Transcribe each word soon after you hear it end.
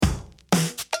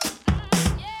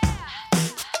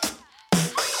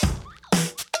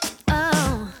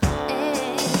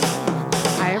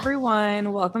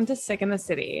everyone. Welcome to Sick in the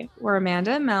City. We're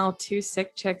Amanda and Mel, two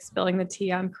sick chicks spilling the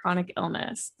tea on chronic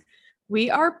illness. We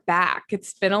are back.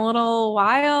 It's been a little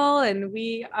while and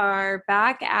we are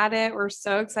back at it. We're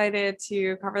so excited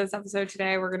to cover this episode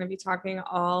today. We're going to be talking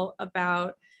all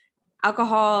about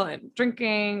alcohol and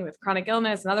drinking with chronic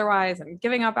illness and otherwise and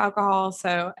giving up alcohol.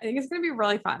 So I think it's going to be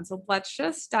really fun. So let's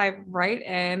just dive right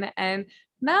in. And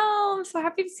Mel, I'm so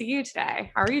happy to see you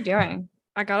today. How are you doing?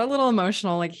 I got a little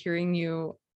emotional like hearing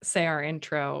you say our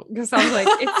intro because I was like,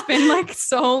 it's been like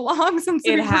so long since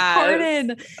we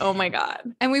recorded. Oh my God.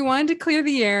 And we wanted to clear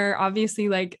the air. Obviously,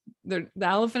 like the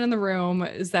elephant in the room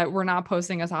is that we're not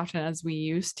posting as often as we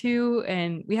used to.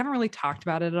 And we haven't really talked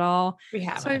about it at all. We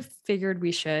haven't. So I figured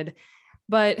we should.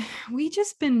 But we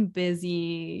just been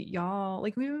busy, y'all.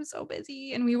 Like we were so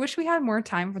busy and we wish we had more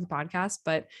time for the podcast,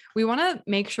 but we want to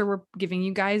make sure we're giving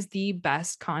you guys the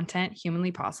best content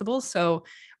humanly possible. So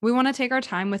we want to take our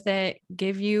time with it,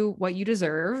 give you what you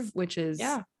deserve, which is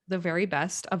the very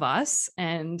best of us.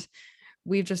 And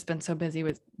we've just been so busy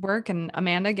with work and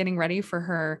Amanda getting ready for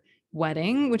her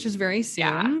wedding, which is very soon.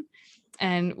 Yeah.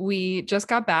 And we just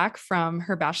got back from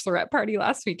her bachelorette party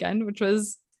last weekend, which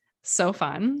was so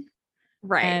fun.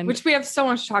 Right. And which we have so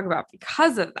much to talk about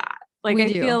because of that. Like,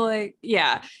 I feel like,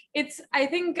 I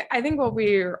think what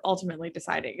we're ultimately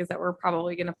deciding is that we're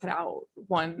probably going to put out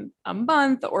one a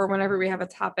month or whenever we have a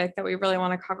topic that we really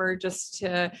want to cover just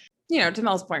to, to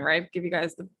Mel's point, right? Give you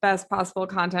guys the best possible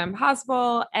content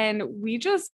possible. And we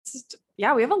just, we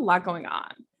have a lot going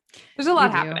on. There's a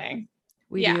lot happening.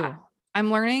 We do.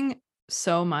 I'm learning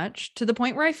so much to the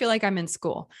point where I feel like I'm in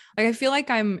school. Like I feel like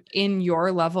I'm in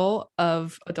your level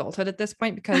of adulthood at this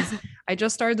point because I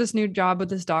just started this new job with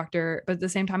this doctor, but at the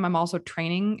same time I'm also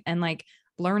training and like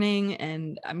learning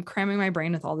and I'm cramming my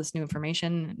brain with all this new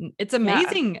information. It's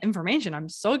amazing information. I'm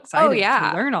so excited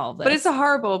to learn all this. But it's a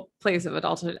horrible place of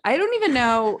adulthood. I don't even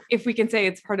know if we can say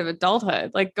it's part of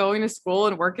adulthood. Like going to school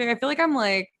and working, I feel like I'm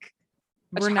like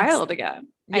a child again.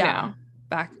 Yeah.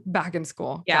 I know. Back in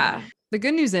school. Yeah. But the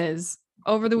good news is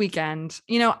over the weekend,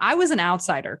 I was an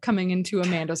outsider coming into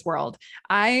Amanda's world.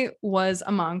 I was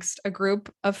amongst a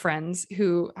group of friends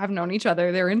who have known each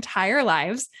other their entire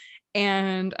lives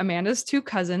and Amanda's two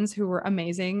cousins who were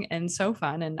amazing and so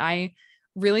fun. And I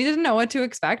really didn't know what to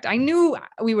expect. I knew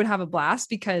we would have a blast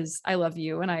because I love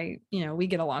you and we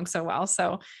get along so well.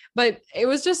 But it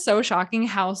was just so shocking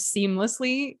how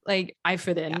seamlessly like I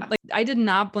fit in. Like I did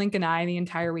not blink an eye the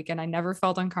entire weekend. I never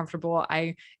felt uncomfortable.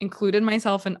 I included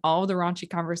myself in all of the raunchy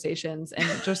conversations and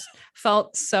just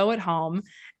felt so at home.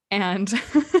 And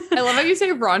I love how you say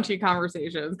raunchy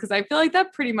conversations because I feel like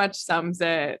that pretty much sums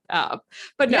it up.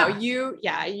 But no, you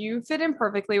fit in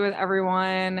perfectly with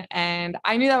everyone. And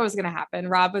I knew that was going to happen.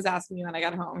 Rob was asking me when I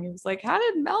got home. He was like, how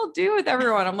did Mel do with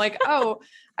everyone? I'm like, oh,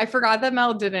 I forgot that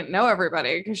Mel didn't know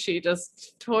everybody because she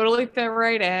just totally fit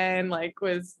right in, like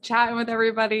was chatting with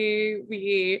everybody.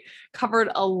 We covered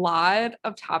a lot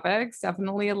of topics,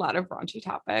 definitely a lot of raunchy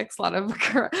topics, a lot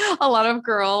of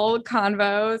girl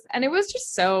convos. And it was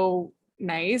just so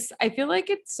nice. I feel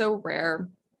like it's so rare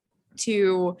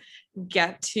to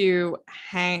get to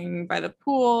hang by the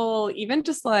pool, even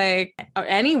just like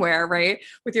anywhere, right?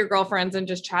 With your girlfriends and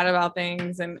just chat about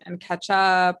things and catch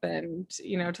up and,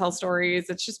 tell stories.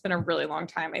 It's just been a really long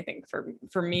time, I think,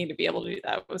 for me to be able to do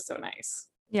that. It was so nice.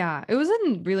 Yeah, it was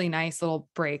a really nice little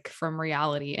break from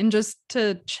reality and just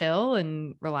to chill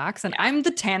and relax. And I'm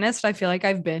the tannest I feel like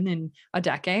I've been in a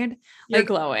decade. You're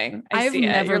glowing. I've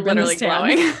never been literally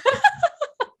glowing.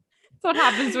 That's what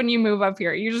happens when you move up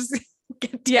here. You just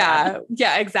get tan.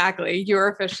 Yeah, exactly. You're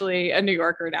officially a New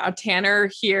Yorker now. Tanner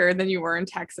here than you were in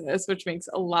Texas, which makes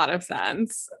a lot of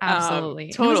sense.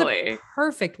 Absolutely. Totally. It was a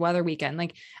perfect weather weekend.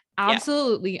 Like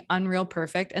absolutely unreal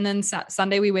perfect. And then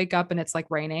Sunday we wake up and it's like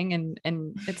raining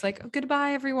and it's like, oh,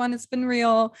 goodbye everyone. It's been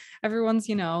real. Everyone's,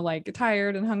 like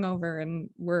tired and hungover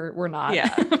and we're not.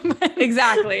 Yeah,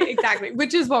 exactly.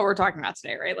 Which is what we're talking about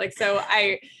today. Right. Like, so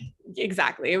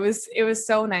exactly. It was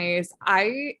so nice.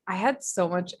 I had so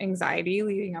much anxiety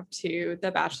leading up to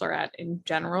the Bachelorette in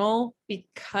general,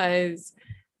 because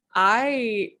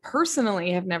I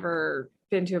personally have never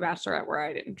been to a Bachelorette where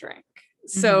I didn't drink.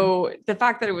 So the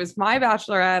fact that it was my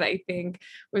Bachelorette, I think,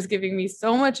 was giving me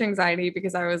so much anxiety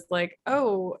because I was like,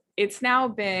 oh, it's now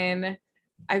been,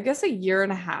 I guess, a year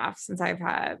and a half since I've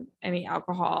had any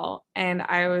alcohol. And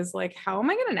I was like, how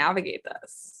am I going to navigate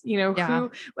this?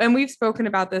 And we've spoken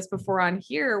about this before on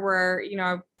here where,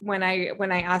 when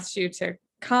I asked you to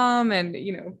come and,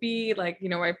 be like,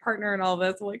 my partner and all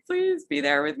this, like, please be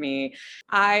there with me.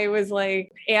 I was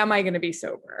like, am I going to be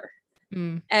sober?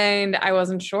 And I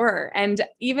wasn't sure. And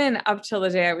even up till the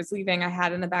day I was leaving, I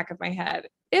had in the back of my head,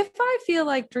 if I feel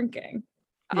like drinking,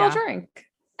 I'll drink.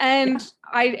 And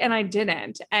I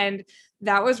didn't. And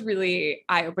that was really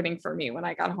eye-opening for me. When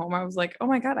I got home, I was like, oh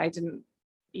my God, I didn't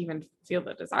even feel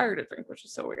the desire to drink, which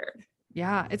is so weird.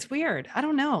 Yeah, it's weird. I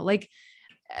don't know. Like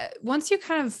once you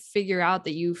kind of figure out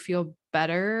that you feel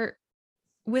better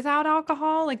without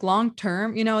alcohol, like long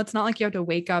term, it's not like you have to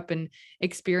wake up and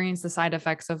experience the side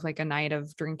effects of like a night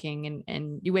of drinking,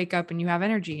 and you wake up and you have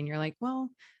energy and you're like, well,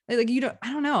 like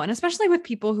I don't know. And especially with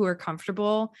people who are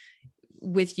comfortable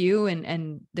with you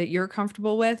and that you're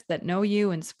comfortable with, that know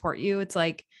you and support you, it's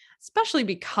like, especially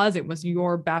because it was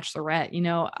your bachelorette,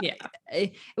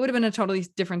 it would have been a totally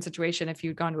different situation if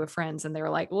you'd gone to a friend's and they were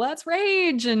like, let's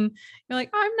rage. And you're like,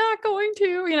 I'm not going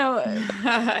to,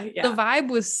 the vibe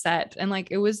was set, and like,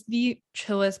 it was the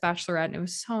chillest bachelorette and it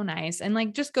was so nice. And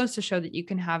like, just goes to show that you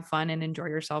can have fun and enjoy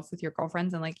yourself with your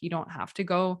girlfriends. And like, you don't have to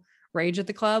go rage at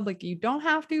the club. Like you don't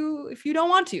have to, if you don't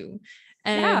want to.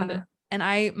 And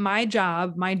my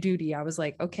job, my duty, I was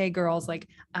like, okay, girls, like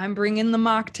I'm bringing the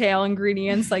mocktail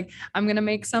ingredients. Like I'm going to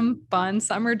make some fun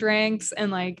summer drinks. And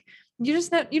like, you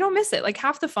don't miss it. Like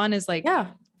half the fun is like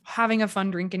having a fun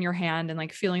drink in your hand and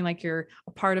like feeling like you're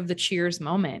a part of the cheers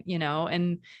moment,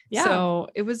 And so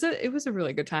it was a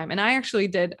really good time. And I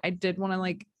did want to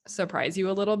like surprise you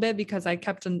a little bit, because I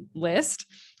kept a list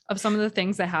of some of the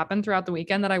things that happened throughout the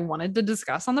weekend that I wanted to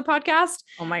discuss on the podcast.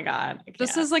 Oh my God.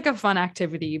 This is like a fun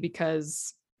activity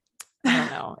because I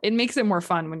don't know, it makes it more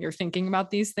fun when you're thinking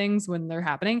about these things when they're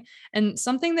happening. And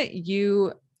something that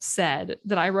you said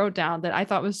that I wrote down that I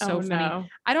thought was so funny. No.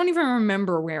 I don't even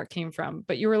remember where it came from,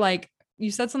 but you were like, you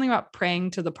said something about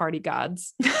praying to the party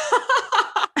gods.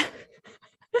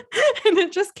 And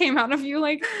it just came out of you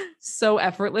like so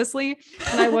effortlessly.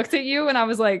 And I looked at you and I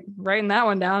was like, writing that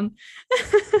one down.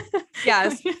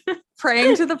 Yes.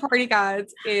 Praying to the party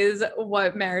gods is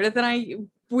what Meredith and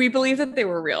we believe that they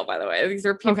were real, by the way. These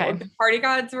are people. Okay. The party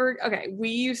gods were, okay. We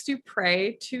used to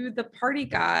pray to the party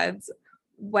gods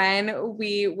when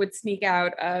we would sneak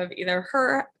out of either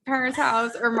her parents'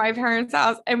 house or my parents'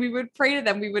 house, and we would pray to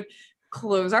them. We would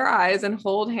close our eyes and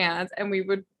hold hands, and we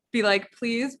would be like,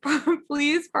 please,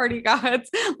 please, party gods,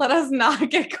 let us not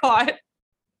get caught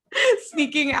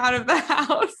sneaking out of the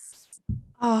house.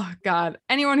 Oh God.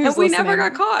 Anyone who's we never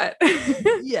got caught.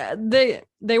 Yeah, they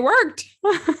worked.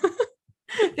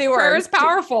 They were. Prayer is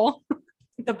powerful.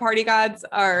 The party gods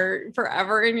are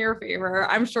forever in your favor.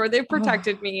 I'm sure they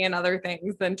protected me and other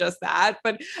things than just that.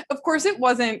 But of course, it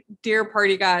wasn't, dear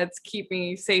party gods, keep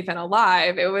me safe and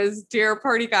alive. It was, dear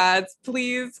party gods,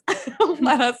 please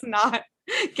let us not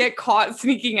get caught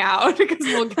sneaking out because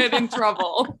we'll get in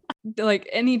trouble. Like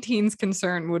any teen's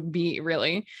concern would be,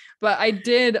 really. But I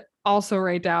did also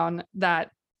write down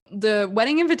that the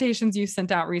wedding invitations you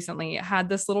sent out recently had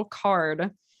this little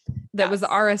card that was the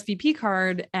RSVP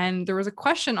card, and there was a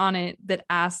question on it that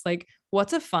asked like,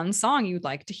 what's a fun song you'd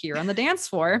like to hear on the dance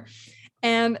floor?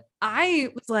 And I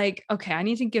was like, okay, I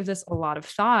need to give this a lot of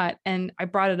thought. And I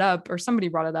brought it up, or somebody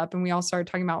brought it up, and we all started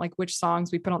talking about like which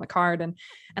songs we put on the card. And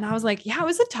I was like, yeah, it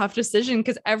was a tough decision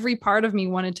because every part of me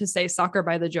wanted to say Sucker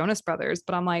by the Jonas Brothers,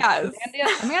 but I'm like,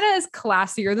 yes. Amanda is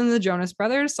classier than the Jonas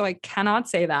Brothers, so I cannot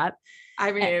say that.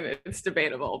 I mean, it's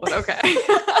debatable, but okay.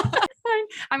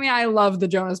 I mean, I love the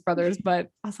Jonas Brothers, but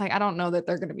I was like, I don't know that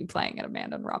they're going to be playing at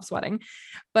Amanda and Rob's wedding.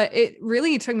 But it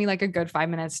really took me like a good 5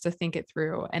 minutes to think it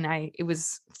through. And it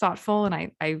was thoughtful, and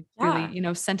I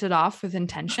really, sent it off with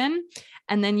intention.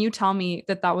 And then you tell me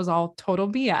that was all total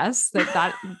BS,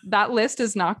 that list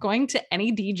is not going to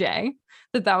any DJ,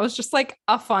 that was just like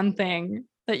a fun thing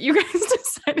that you guys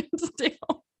decided to do.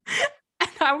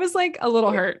 And I was like a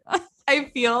little hurt. I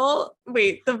feel,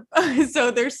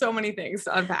 so there's so many things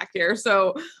to unpack here.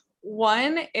 So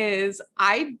one is,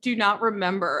 I do not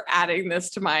remember adding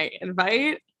this to my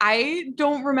invite. I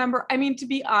don't remember. I mean, to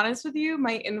be honest with you,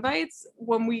 my invites,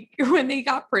 when they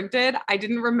got printed, I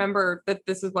didn't remember that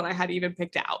this is what I had even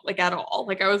picked out, like at all.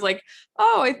 Like I was like,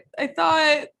 oh, I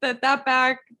thought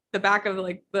the back of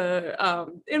like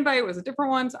the invite was a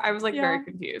different one. So I was like very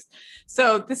confused.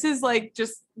 So this is like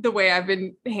just the way I've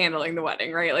been handling the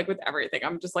wedding, right? Like with everything,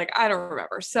 I'm just like, I don't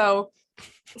remember. So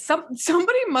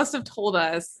somebody must have told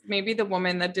us, maybe the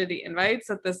woman that did the invites,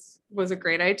 that this was a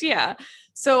great idea.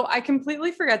 So I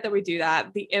completely forget that we do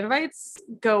that. The invites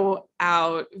go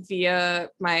out via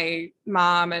my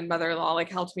mom and mother-in-law,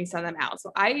 like helped me send them out.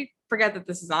 So I forget that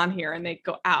this is on here, and they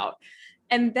go out.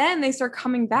 And then they start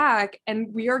coming back,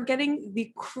 and we are getting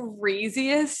the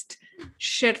craziest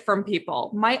shit from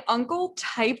people. My uncle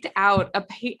typed out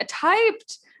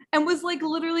and was like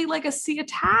literally like a C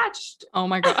attached. Oh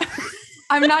my God.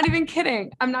 I'm not even kidding.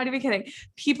 I'm not even kidding.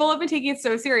 People have been taking it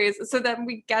so serious. So then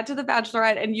we get to the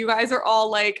Bachelorette and you guys are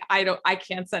all like, I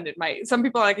can't send it some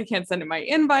people are like, I can't send it my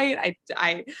invite.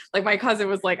 I like my cousin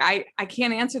was like, I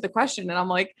can't answer the question. And I'm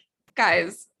like,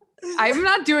 guys, I'm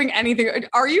not doing anything.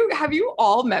 Have you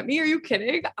all met me? Are you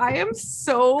kidding? I am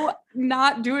so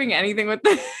not doing anything with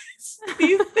these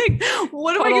things.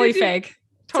 What am I Totally gonna do? fake.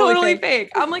 Totally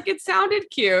fake. I'm like, it sounded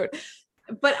cute.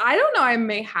 But I don't know. I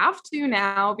may have to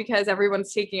now because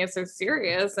everyone's taking it so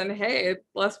serious. And hey,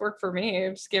 less work for me.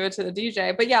 Just give it to the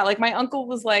DJ. But yeah, like my uncle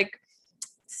was like,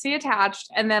 see attached.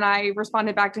 And then I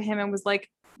responded back to him and was like,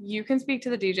 you can speak to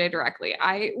the DJ directly.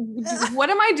 What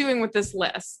am I doing with this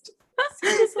list?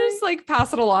 Just like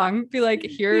pass it along. Be like,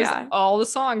 here's all the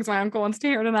songs my uncle wants to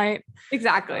hear tonight.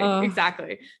 Exactly.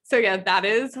 So yeah, that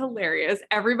is hilarious.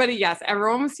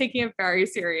 Everyone was taking it very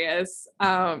serious.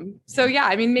 So yeah,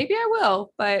 I mean, maybe I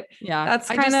will, but yeah,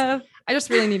 that's I just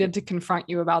really needed to confront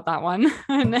you about that one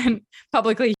and then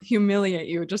publicly humiliate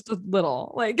you just a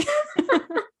little. Like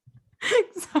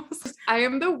I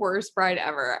am the worst bride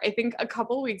ever. I think a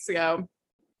couple weeks ago,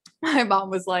 my mom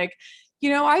was like,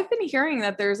 I've been hearing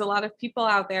that there's a lot of people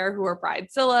out there who are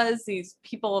bridezillas. These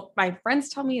people, my friends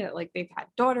tell me that like they've had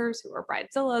daughters who are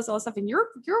bridezillas, all this stuff. And you're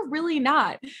really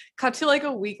not. Cut to like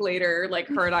a week later, like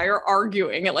her and I are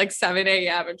arguing at like 7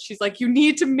 a.m. And she's like, you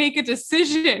need to make a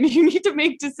decision. You need to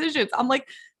make decisions. I'm like,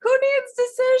 who needs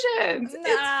decisions?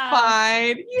 It's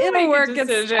fine. It'll work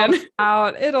itself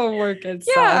out. It'll work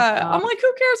itself out. I'm like,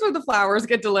 who cares when the flowers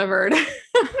get delivered?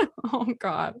 Oh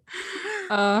God.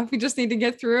 We just need to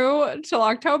get through till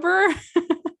October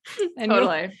and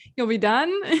totally you'll be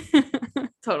done.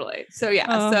 Totally. So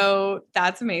yeah, so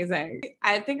that's amazing.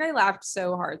 I think I laughed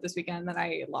so hard this weekend that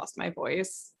I lost my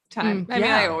voice. I mean,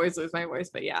 I always lose my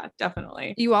voice, but yeah,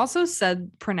 definitely. You also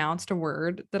pronounced a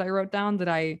word that I wrote down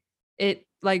that it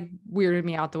like weirded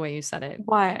me out the way you said it.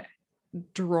 What?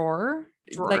 Drawer?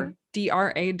 Like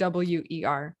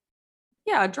DRAWER.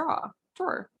 Yeah,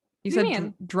 drawer. You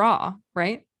said draw,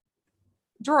 right?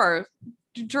 Drawer.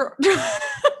 You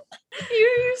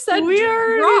said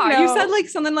draw. You said like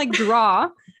something like draw.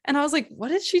 And I was like, what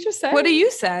did she just say? What do you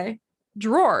say?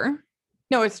 Drawer.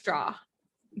 No, it's draw.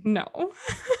 No.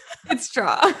 It's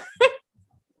draw.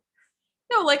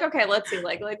 No, like, okay, let's see.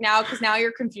 Like now, because now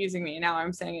you're confusing me. Now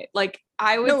I'm saying it. Like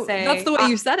I would say that's the way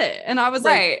you said it. And I was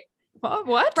like,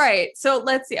 what? Right. So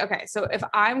let's see. Okay. So if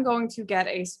I'm going to get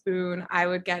a spoon, I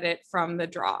would get it from the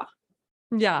draw.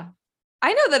 Yeah.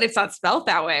 I know that it's not spelled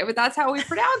that way, but that's how we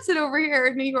pronounce it over here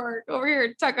in New York, over here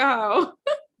in Tuckahoe.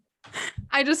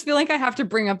 I just feel like I have to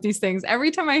bring up these things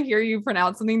every time I hear you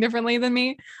pronounce something differently than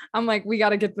me. I'm like, we got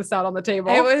to get this out on the table.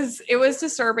 It was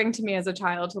disturbing to me as a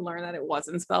child to learn that it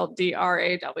wasn't spelled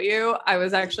DRAW. I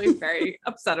was actually very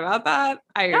upset about that.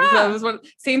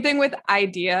 Same thing with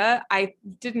idea. I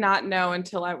did not know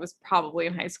until I was probably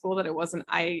in high school that it wasn't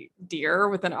idea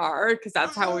with an R, because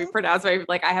that's how we pronounce it.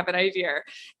 Like, I have an idea.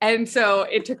 And so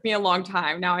it took me a long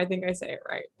time. Now I think I say it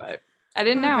right, but I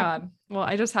didn't know. God. Well,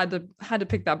 I just had to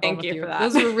pick that bone with you. For that.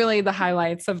 Those were really the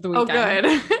highlights of the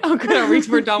weekend. Oh, good.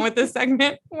 We're done with this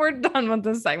segment. We're done with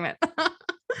this segment.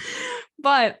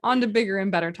 But on to bigger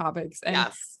and better topics. And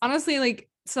honestly, like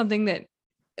something that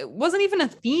it wasn't even a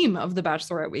theme of the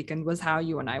Bachelorette weekend was how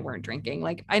you and I weren't drinking.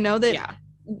 Like, I know that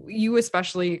you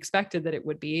especially expected that it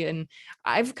would be. And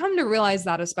I've come to realize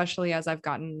that, especially as I've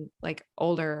gotten like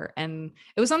older, and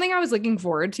it was something I was looking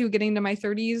forward to getting to my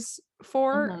 30s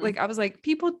for. Mm-hmm. Like, I was like,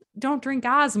 people don't drink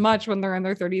as much when they're in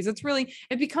their 30s.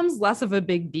 It becomes less of a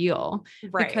big deal.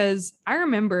 Right. Because I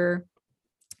remember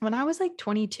when I was like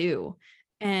 22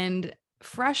 and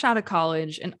fresh out of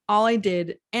college, and all I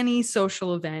did, any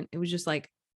social event, it was just like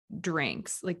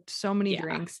drinks, like so many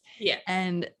drinks. Yeah.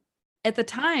 And at the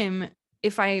time,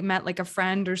 if I met like a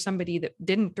friend or somebody that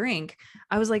didn't drink,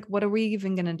 I was like, what are we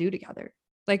even going to do together?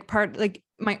 Like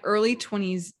my early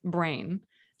 20s brain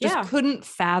just couldn't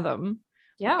fathom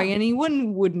why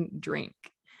anyone wouldn't drink.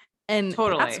 And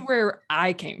that's where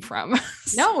I came from.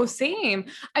 No, same.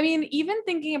 I mean, even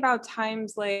thinking about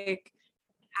times like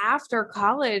after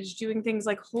college, doing things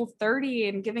like Whole30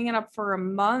 and giving it up for a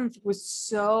month was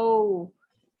so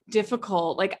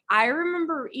difficult. Like, I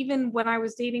remember even when I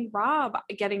was dating Rob,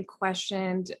 getting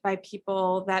questioned by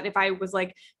people that if I was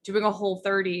like doing a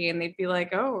Whole30, and they'd be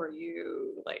like, oh, are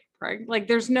you like pregnant? Like,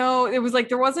 there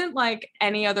wasn't like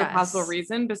any other possible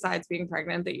reason besides being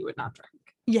pregnant that you would not drink.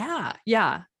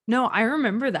 Yeah. No, I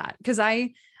remember that because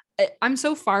I'm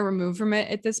so far removed from it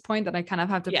at this point that I kind of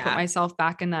have to put myself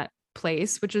back in that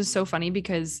place, which is so funny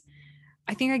because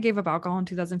I think I gave up alcohol in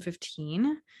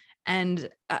 2015. And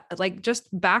like just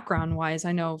background wise,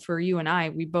 I know for you and I,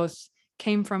 we both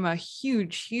came from a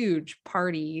huge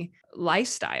party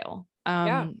lifestyle.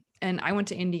 Yeah. And I went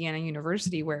to Indiana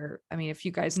University where, I mean, if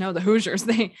you guys know the Hoosiers,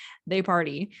 they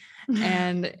party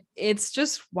and it's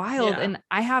just wild. Yeah. And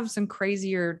I have some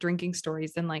crazier drinking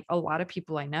stories than like a lot of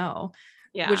people I know,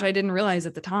 Yeah. which I didn't realize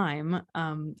at the time.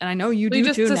 And I know you We do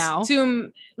just too now.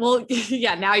 assume, well,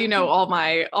 yeah, now you know all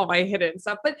my hidden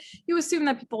stuff, but you assume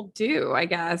that people do, I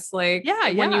guess, like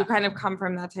when you kind of come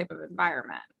from that type of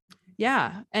environment.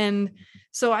 Yeah. And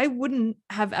so I wouldn't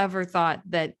have ever thought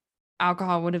that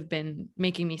alcohol would have been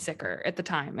making me sicker at the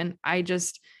time. And I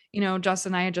just,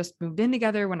 Justin and I had just moved in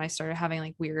together when I started having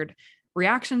like weird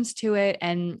reactions to it.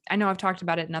 And I know I've talked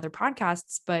about it in other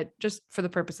podcasts, but just for the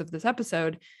purpose of this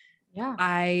episode, yeah,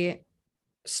 I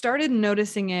started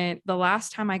noticing it the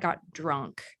last time I got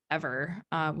drunk ever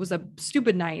was a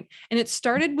stupid night. And it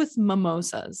started with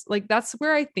mimosas. Like that's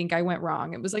where I think I went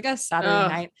wrong. It was like a Saturday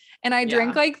night and I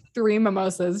drank like 3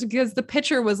 mimosas because the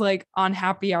pitcher was like on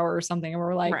happy hour or something. And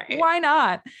we're like, why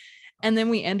not? And then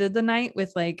we ended the night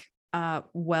with like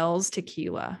Wells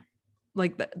tequila.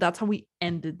 Like that's how we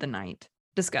ended the night.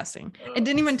 Disgusting. It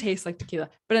didn't even taste like tequila.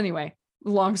 But anyway,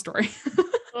 long story.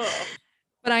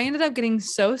 But I ended up getting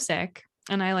so sick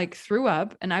and I like threw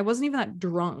up and I wasn't even that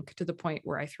drunk to the point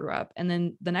where I threw up. And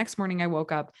then the next morning I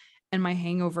woke up and my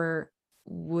hangover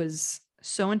was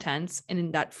so intense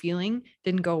and that feeling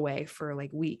didn't go away for like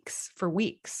weeks.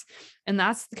 And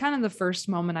that's kind of the first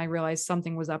moment I realized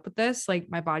something was up with this. Like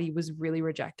my body was really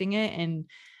rejecting it and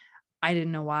I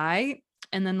didn't know why.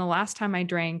 And then the last time I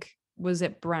drank was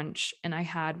at brunch and I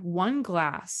had 1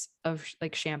 glass of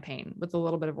like champagne with a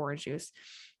little bit of orange juice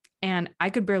and I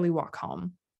could barely walk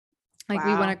home. Like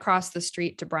we went across the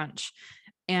street to brunch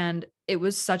and it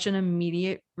was such an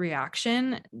immediate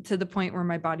reaction to the point where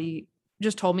my body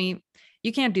just told me,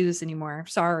 you can't do this anymore.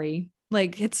 Sorry.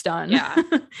 Like it's done. Yeah.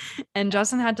 And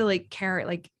Justin had to like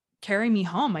carry me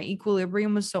home. My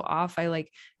equilibrium was so off. I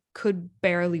like could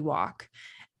barely walk.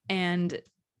 And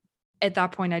at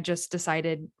that point, I just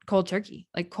decided cold turkey.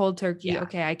 Yeah.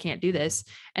 Okay, I can't do this.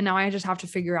 And now I just have to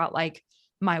figure out like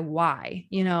my why,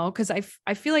 because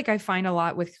I feel like I find a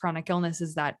lot with chronic illness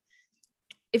is that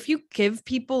if you give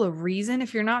people a reason,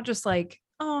 if you're not just like,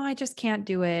 oh, I just can't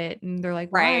do it. And they're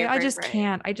like, why? I just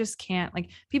can't.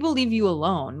 Like people leave you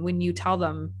alone when you tell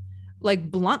them like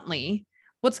bluntly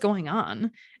what's going on.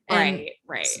 And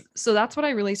right. So that's what I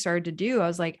really started to do. I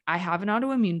was like, I have an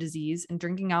autoimmune disease and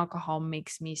drinking alcohol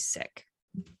makes me sick.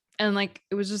 And like,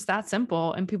 it was just that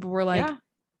simple. And people were like,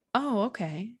 oh,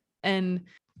 okay. And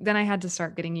then I had to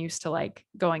start getting used to like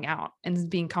going out and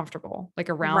being comfortable, like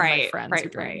around my friends who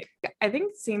drink. I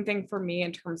think the same thing for me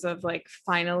in terms of like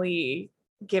finally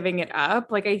giving it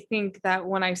up. Like, I think that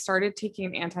when I started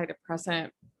taking an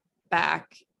antidepressant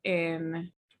back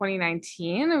in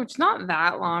 2019, which is not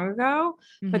that long ago,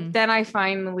 but then I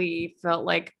finally felt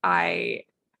like I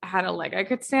had a leg I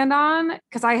could stand on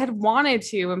because I had wanted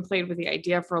to and played with the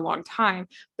idea for a long time.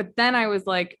 But then I was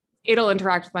like, it'll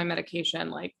interact with my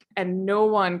medication, like, and no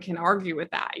one can argue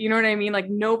with that. You know what I mean? Like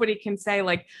nobody can say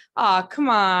like, oh, come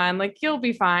on, like you'll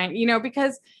be fine,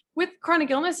 because with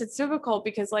chronic illness, it's difficult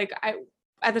because like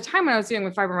at the time when I was dealing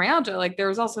with fibromyalgia, like there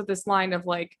was also this line of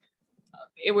like,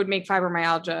 it would make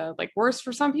fibromyalgia like worse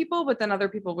for some people, but then other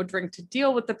people would drink to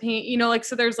deal with the pain, like,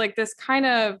 so there's like this kind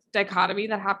of dichotomy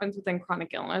that happens within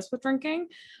chronic illness with drinking.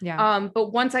 Yeah.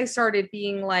 But once I started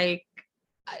being like,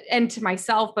 and to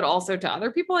myself, but also to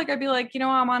other people, like I'd be like,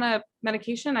 I'm on a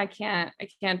medication. I can't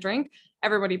drink.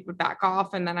 Everybody would back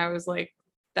off. And then I was like,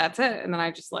 that's it. And then I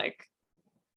just like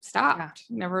stopped,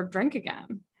 never drink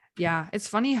again. Yeah. It's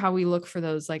funny how we look for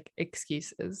those like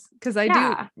excuses. Cause I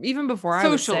do even before I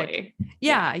was sick.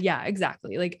 Yeah,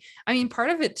 exactly. Like, I mean,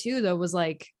 part of it too, though, was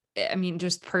like, I mean,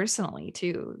 just personally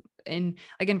too, and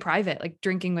like in private, like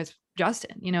drinking with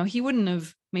Justin, he wouldn't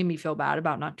have made me feel bad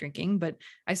about not drinking, but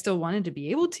I still wanted to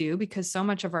be able to because so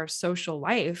much of our social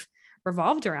life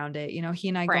revolved around it. He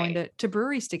and I going to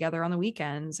breweries together on the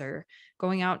weekends or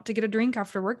going out to get a drink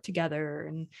after work together.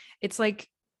 And it's like,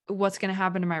 what's going to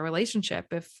happen to my relationship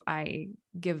if I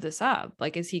give this up?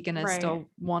 Like, is he going to still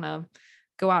want to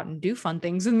go out and do fun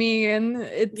things with me? And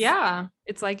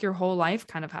it's like your whole life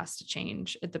kind of has to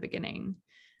change at the beginning.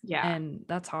 Yeah. And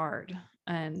that's hard.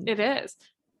 And it is.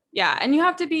 Yeah. And you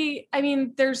have to be, I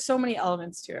mean, there's so many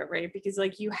elements to it, right? Because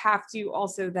like you have to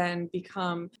also then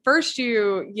become first,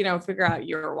 figure out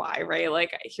your why, right?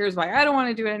 Like, here's why I don't want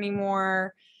to do it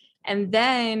anymore. And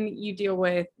then you deal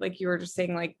with, like you were just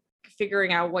saying, like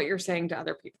figuring out what you're saying to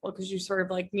other people, because you sort of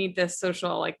like need this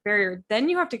social like barrier. Then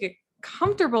you have to get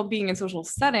comfortable being in social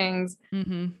settings.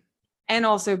 Mm-hmm. and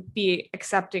also be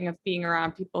accepting of being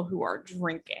around people who are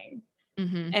drinking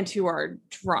and who are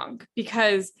drunk,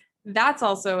 because that's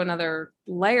also another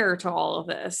layer to all of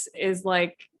this is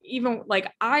like, even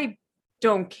like, I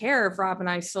don't care if Rob and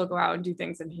I still go out and do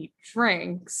things and he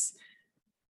drinks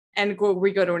and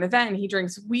we go to an event and he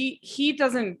drinks. He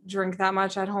doesn't drink that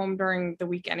much at home during the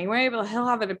week anyway, but he'll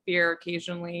have a beer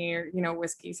occasionally, or, you know,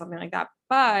 whiskey, something like that.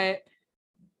 But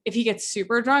if he gets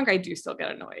super drunk, I do still get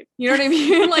annoyed. You know what I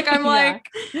mean? Like, I'm like,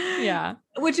 yeah,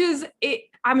 which is it.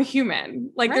 I'm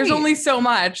human. Like, there's only so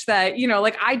much that, you know,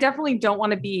 like, I definitely don't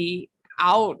want to be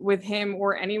out with him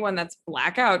or anyone that's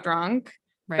blackout drunk.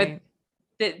 Right.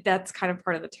 But that's kind of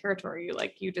part of the territory.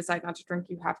 Like, you decide not to drink,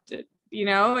 you have to, you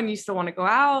know, and you still want to go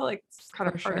out. Like, it's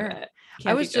kind of part of it.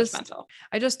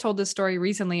 I just told this story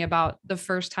recently about the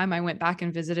first time I went back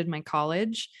and visited my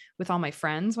college with all my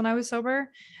friends when I was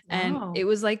sober. And it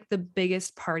was like the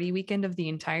biggest party weekend of the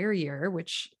entire year,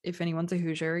 which, if anyone's a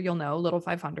Hoosier, you'll know, Little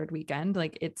 500 weekend.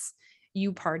 Like, it's,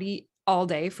 you party all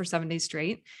day for 7 days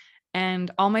straight.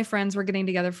 And all my friends were getting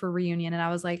together for a reunion. And I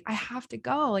was like, I have to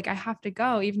go. Like, I have to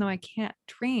go, even though I can't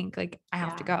drink. Like, I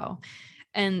have to go.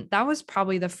 And that was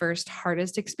probably the first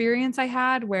hardest experience I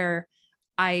had, where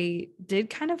I did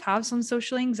kind of have some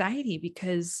social anxiety,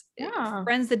 because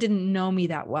friends that didn't know me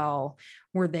that well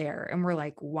were there and were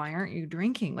like, why aren't you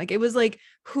drinking? Like, it was like,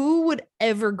 who would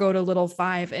ever go to Little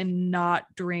Five and not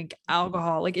drink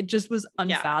alcohol? Like, it just was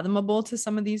unfathomable to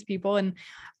some of these people. And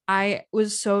I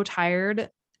was so tired.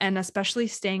 And especially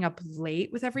staying up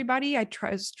late with everybody,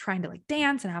 was trying to like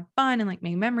dance and have fun and like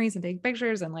make memories and take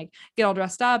pictures and like get all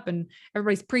dressed up, and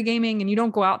everybody's pre-gaming and you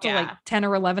don't go out till like 10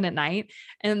 or 11 at night.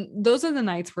 And those are the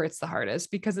nights where it's the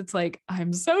hardest, because it's like,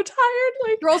 I'm so tired.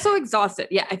 Like, you're also exhausted.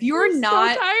 Yeah. If you're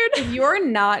not tired, if you're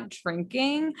not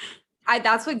drinking,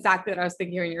 that's exactly what I was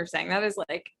thinking when you were saying that. Is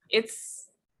like, it's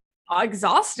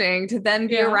exhausting to then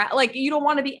be around, like, you don't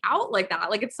want to be out like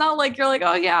that. Like, it's not like you're like,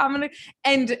 oh yeah, I'm gonna.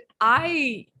 And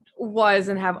I was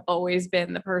and have always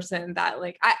been the person that,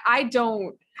 like, I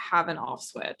don't have an off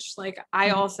switch. Like,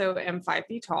 I also am 5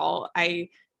 feet tall. I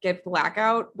get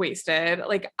blackout wasted.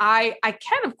 Like, I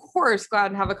can of course go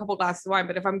out and have a couple glasses of wine,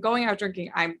 but if I'm going out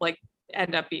drinking, I'm like,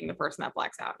 end up being the person that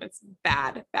blacks out. It's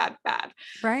bad.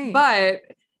 Right. But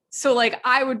so like,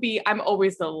 I'm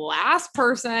always the last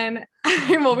person.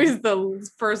 I'm always the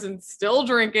person still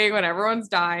drinking when everyone's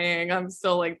dying. I'm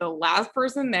still like the last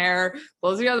person there.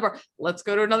 Close the other bar. Let's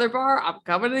go to another bar. I'm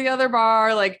coming to the other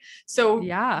bar. Like, so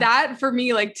that for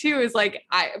me, like, too, is like,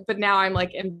 but now I'm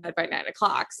like in bed by 9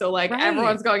 o'clock. So like,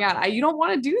 everyone's going out. You don't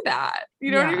want to do that.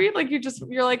 You know what I mean? Like,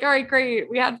 you're like, all right, great.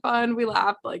 We had fun. We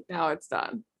laughed. Like, now it's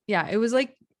done. Yeah. It was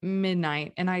like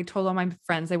midnight, and I told all my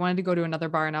friends they wanted to go to another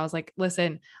bar, and I was like,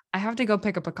 listen, I have to go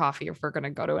pick up a coffee if we're going to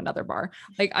go to another bar.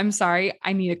 Like, I'm sorry,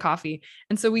 I need a coffee.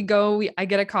 And so I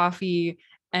get a coffee,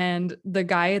 and the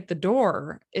guy at the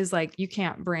door is like, you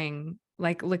can't bring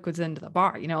like liquids into the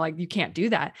bar, you know, like, you can't do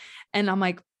that. And I'm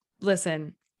like,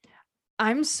 listen,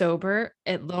 I'm sober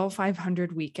at Little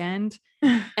 500 weekend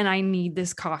and I need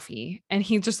this coffee. And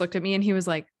he just looked at me and he was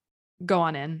like, go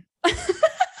on in.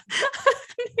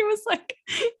 He was like,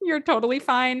 you're totally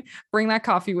fine. Bring that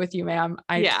coffee with you, ma'am.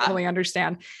 I totally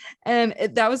understand. And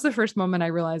that was the first moment I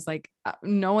realized, like,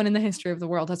 no one in the history of the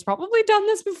world has probably done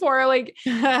this before. Like,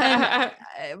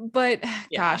 but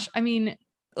gosh, I mean,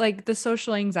 like, the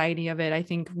social anxiety of it, I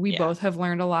think we both have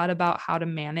learned a lot about how to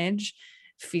manage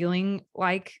feeling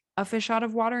like a fish out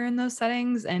of water in those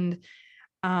settings. And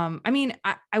I mean,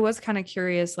 I was kind of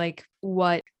curious, like,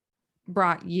 what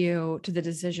brought you to the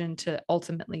decision to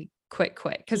ultimately quit?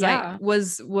 Because I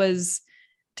was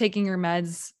taking your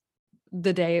meds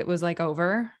the day it was like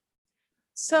over.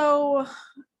 So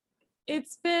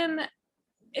it's been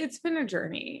a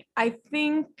journey. I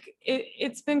think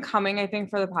it's been coming, I think,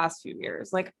 for the past few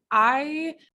years. Like,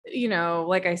 I, you know,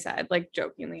 like I said, like,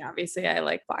 jokingly, obviously, I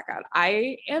like blackout.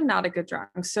 I am not a good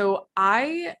drunk. So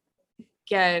I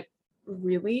get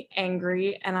really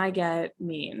angry and I get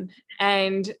mean.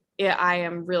 And I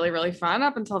am really, really fun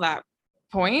up until that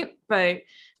point. But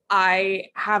I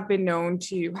have been known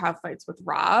to have fights with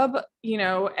Rob, you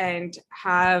know, and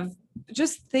have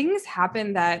just things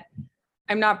happen that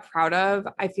I'm not proud of.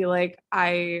 I feel like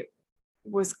I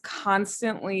was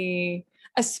constantly,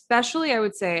 especially I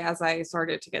would say as I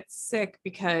started to get sick,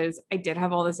 because I did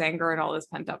have all this anger and all this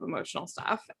pent up emotional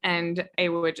stuff. And I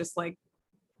would just like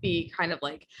be kind of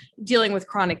like dealing with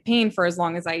chronic pain for as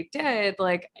long as I did.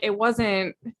 Like, it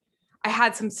wasn't, I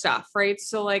had some stuff, right?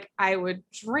 So like, I would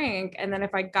drink, and then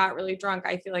if I got really drunk,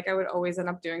 I feel like I would always end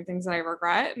up doing things that I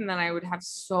regret. And then I would have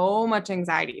so much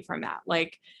anxiety from that.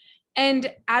 Like,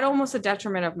 and at almost a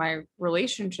detriment of my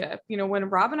relationship. You know, when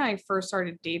Rob and I first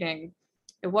started dating,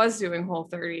 it was doing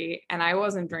Whole30 and I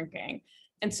wasn't drinking.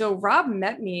 And so Rob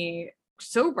met me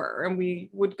sober and we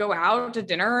would go out to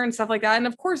dinner and stuff like that. And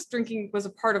of course, drinking was a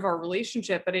part of our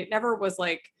relationship, but it never was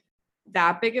like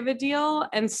that big of a deal.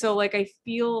 And so like I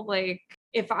feel like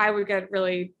if I would get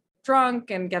really drunk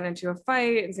and get into a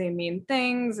fight and say mean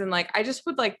things, and like I just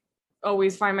would like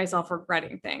always find myself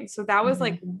regretting things. So that was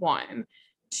like one.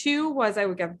 Two was I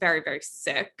would get very, very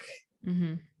sick,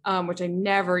 which I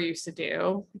never used to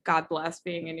do. God bless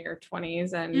being in your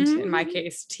 20s and in my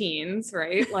case, teens,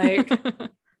 right? Like,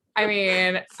 I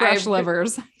mean, fresh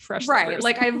livers. Right.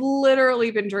 Like I've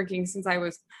literally been drinking since I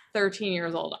was 13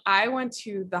 years old. I went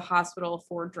to the hospital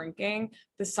for drinking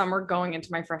the summer going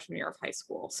into my freshman year of high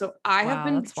school. So I have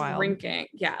been drinking.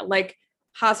 Yeah. Like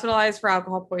hospitalized for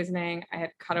alcohol poisoning. I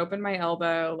had cut open my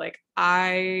elbow. Like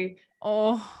I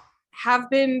have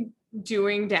been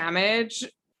doing damage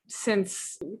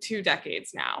since 2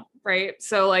 decades now. Right.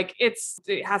 So like it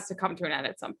has to come to an end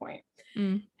at some point.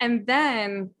 And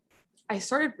then I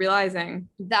started realizing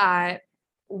that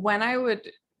when I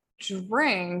would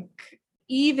drink,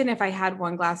 even if I had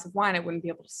one glass of wine, I wouldn't be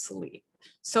able to sleep.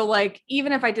 So like,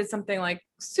 even if I did something like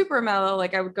super mellow,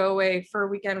 like I would go away for a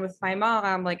weekend with my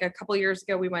mom, like a couple of years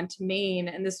ago, we went to Maine,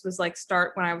 and this was like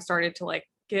when I started to like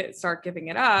start giving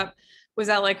it up, was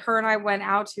that like her and I went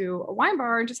out to a wine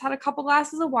bar and just had a couple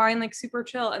glasses of wine, like super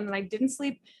chill. And then I didn't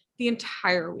sleep the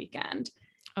entire weekend.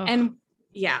 And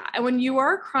yeah. And when you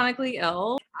are chronically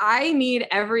ill, I need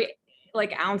every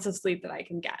like ounce of sleep that I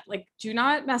can get. Like, do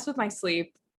not mess with my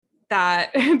sleep.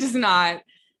 That does not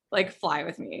like fly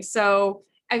with me. So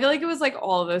I feel like it was like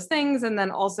all of those things. And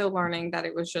then also learning that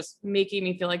it was just making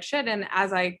me feel like shit. And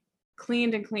as I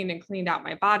cleaned out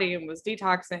my body and was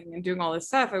detoxing and doing all this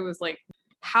stuff, I was like,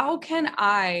 how can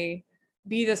I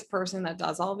be this person that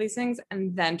does all these things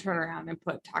and then turn around and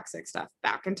put toxic stuff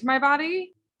back into my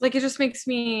body? Like, it just makes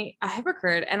me a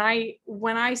hypocrite. And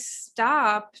when I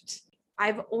stopped,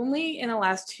 I've only in the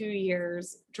last 2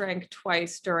 years drank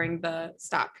twice during the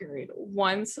stop period.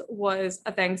 Once was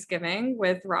a Thanksgiving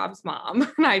with Rob's mom,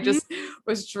 and I just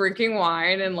was drinking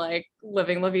wine and like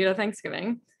living La Vida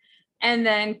Thanksgiving. And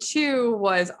then 2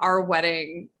 was our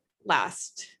wedding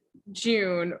last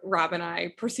June. Rob and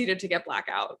I proceeded to get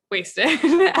blackout wasted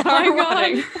at our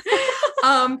wedding.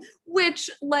 Which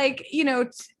like, you know,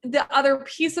 the other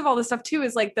piece of all this stuff too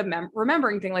is like the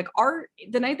remembering thing. Like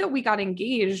the night that we got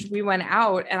engaged, we went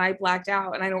out and I blacked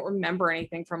out and I don't remember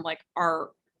anything from like our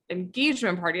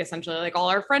engagement party. Essentially, like all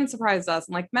our friends surprised us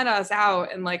and like met us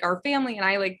out, and like our family, and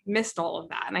I like missed all of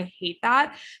that, and I hate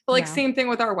that. But like same thing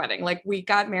with our wedding. Like we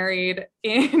got married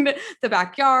in the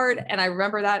backyard and I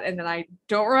remember that, and then I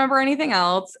don't remember anything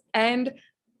else. And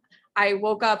I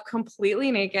woke up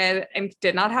completely naked and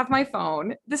did not have my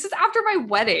phone. This is after my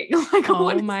wedding. Like,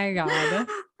 oh my God.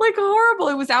 Like horrible.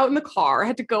 It was out in the car. I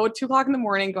had to go at 2:00 in the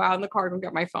morning, go out in the car, go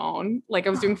get my phone. Like I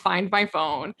was doing Find My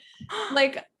Phone,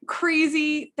 like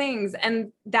crazy things.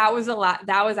 And that was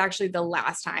actually the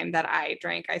last time that I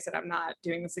drank. I said, I'm not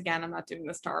doing this again. I'm not doing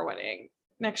the star wedding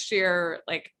next year.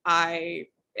 Like I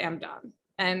am done.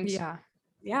 And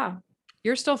yeah.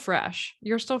 You're still fresh.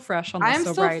 You're still fresh on the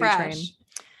sobriety train.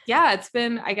 Yeah, it's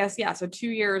been, I guess, so 2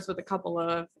 years with a couple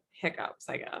of hiccups,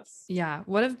 I guess. Yeah.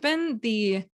 What have been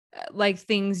the like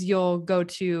things you'll go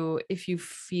to if you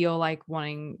feel like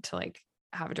wanting to like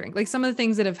have a drink? Like some of the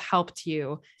things that have helped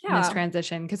you in this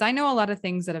transition? Because I know a lot of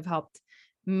things that have helped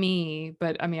me,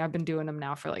 but I mean, I've been doing them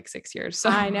now for like 6 years.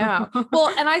 So I know.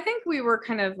 Well, and I think we were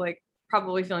kind of like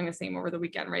probably feeling the same over the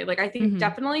weekend, right? Like I think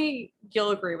definitely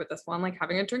you'll agree with this one, like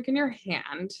having a drink in your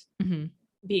hand.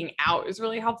 Being out is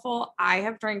really helpful. I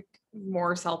have drank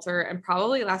more seltzer, and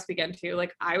probably last weekend too.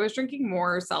 Like I was drinking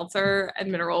more seltzer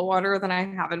and mineral water than I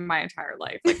have in my entire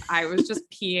life. Like I was just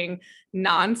peeing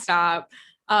nonstop.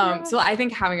 So I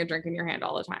think having a drink in your hand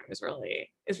all the time is really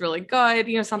good.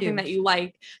 You know, something that you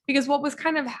like, because what was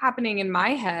kind of happening in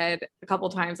my head a couple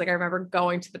of times, like I remember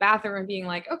going to the bathroom and being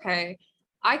like, okay,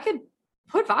 I could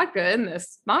put vodka in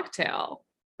this mocktail,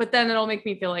 but then it'll make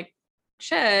me feel like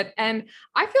shit. And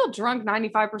I feel drunk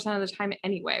 95% of the time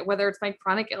anyway, whether it's my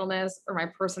chronic illness or my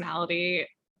personality.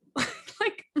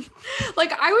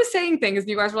 like I was saying things and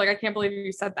you guys were like, I can't believe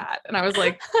you said that. And I was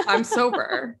like, I'm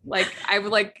sober. Like I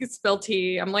would like spill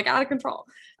tea. I'm like out of control.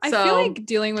 I feel like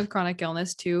dealing with chronic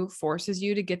illness too forces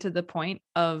you to get to the point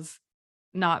of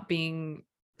not being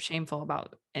shameful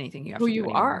about anything you have who to do you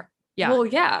anymore. are. Yeah. Well,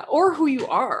 yeah. Or who you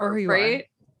are. Or who you right? are.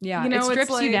 Yeah. You know, it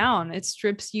strips like, you down. It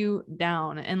strips you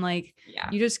down. And like,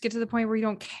 you just get to the point where you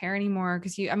don't care anymore.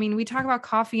 Cause we talk about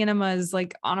coffee enemas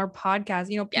like on our podcast,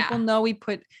 you know, people know we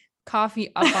put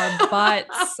coffee up our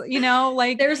butts,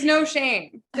 like there's no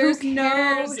shame. There's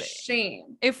no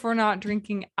shame if we're not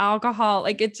drinking alcohol.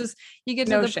 Like it's just, you get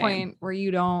to no the shame. point where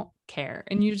you don't care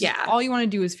and you just, all you want to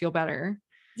do is feel better.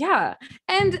 Yeah.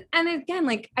 And again,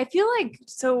 like, I feel like,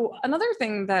 so another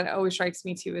thing that always strikes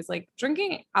me too is like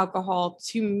drinking alcohol,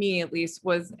 to me at least,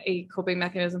 was a coping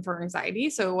mechanism for anxiety.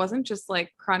 So it wasn't just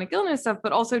like chronic illness stuff,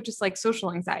 but also just like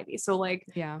social anxiety. So like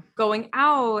going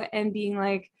out and being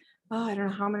like, oh, I don't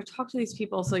know how I'm going to talk to these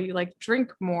people. So you like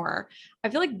drink more. I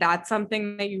feel like that's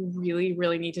something that you really,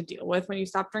 really need to deal with when you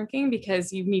stop drinking,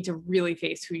 because you need to really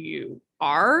face who you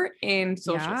are in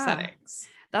social settings.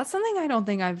 That's something I don't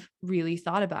think I've really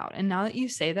thought about. And now that you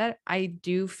say that, I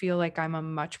do feel like I'm a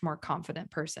much more confident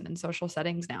person in social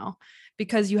settings now,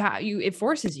 because it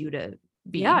forces you to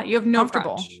be you have no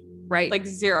comfortable, crutch. Right? Like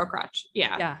zero crutch.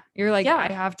 Yeah. You're like, I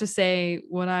have to say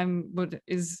what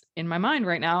is in my mind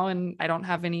right now. And I don't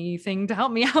have anything to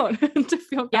help me out to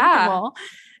feel comfortable.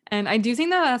 And I do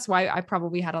think that that's why I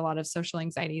probably had a lot of social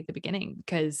anxiety at the beginning,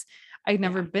 because I'd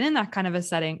never been in that kind of a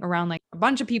setting around like a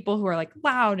bunch of people who are like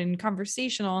loud and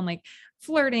conversational and like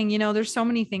flirting. There's so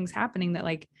many things happening that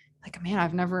like, man,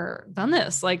 I've never done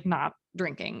this, like not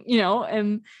drinking,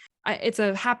 and it's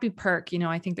a happy perk,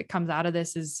 I think that comes out of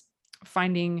this is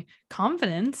finding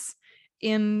confidence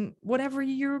in whatever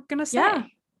you're going to say.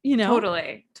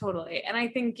 Totally. And I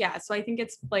think, so I think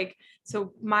it's like,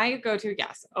 so my go-to,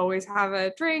 always have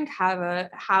a drink, have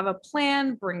a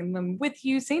plan, bring them with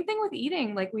you. Same thing with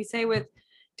eating. Like we say with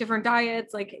different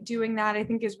diets, like doing that, I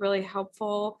think is really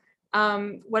helpful.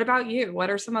 What about you? What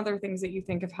are some other things that you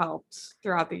think have helped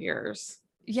throughout the years?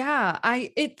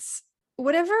 It's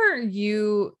whatever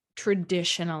you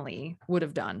traditionally would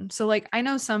have done. So like I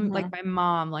know some like my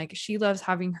mom, like she loves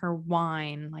having her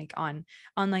wine like on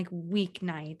like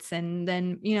weeknights, and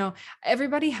then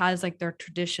everybody has like their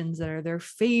traditions that are their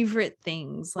favorite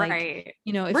things, like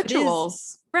if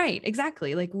rituals. Right,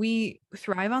 exactly. Like we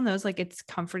thrive on those. Like it's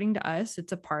comforting to us.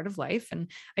 It's a part of life.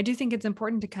 And I do think it's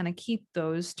important to kind of keep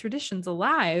those traditions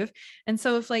alive. And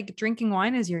so if like drinking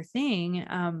wine is your thing,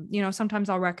 sometimes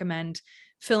I'll recommend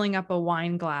filling up a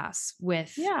wine glass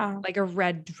with like a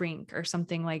red drink or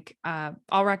something. Like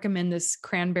I'll recommend this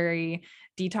cranberry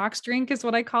detox drink is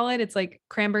what I call it. It's like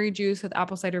cranberry juice with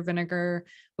apple cider vinegar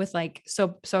with like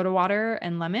soda water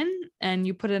and lemon, and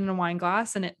you put it in a wine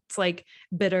glass, and it's like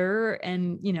bitter,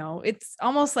 and it's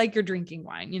almost like you're drinking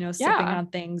wine, sipping on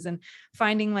things and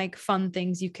finding like fun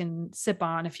things you can sip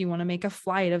on if you want to make a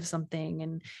flight of something,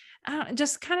 and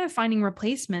just kind of finding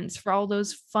replacements for all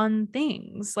those fun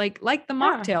things, like the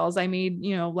mocktails I made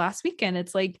last weekend.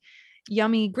 It's like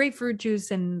yummy grapefruit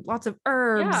juice and lots of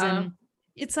herbs, and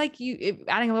it's like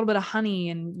adding a little bit of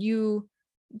honey, and you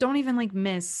don't even like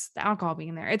miss the alcohol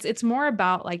being there. It's more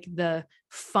about like the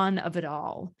fun of it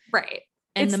all, right?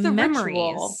 And it's the memories.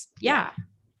 Ritual. Yeah,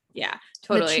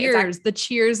 totally. The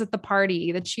cheers at the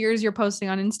party, the cheers you're posting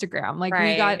on Instagram. Like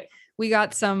we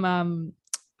got some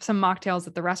mocktails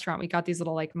at the restaurant. We got these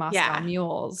little like Moscow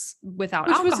mules without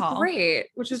alcohol.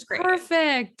 Which was great.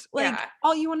 Perfect. Like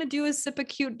all you want to do is sip a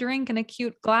cute drink in a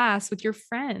cute glass with your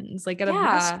friends, like at a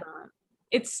restaurant.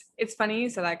 It's funny you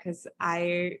said that, because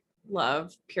I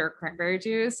love pure cranberry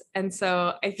juice. And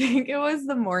so I think it was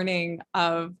the morning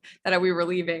of that we were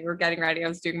leaving, we're getting ready, I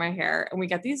was doing my hair, and we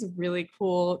got these really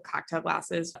cool cocktail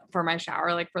glasses for my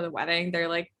shower, like for the wedding. They're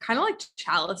like kind of like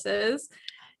chalices.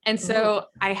 And so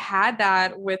I had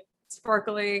that with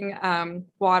sparkling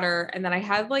water, and then I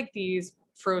had like these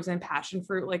frozen passion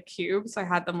fruit like cubes. So I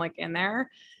had them like in there,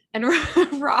 and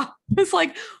Rob was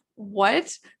like,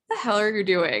 what the hell are you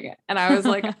doing? And I was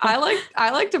like, I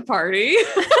like to party.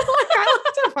 I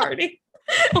like to party.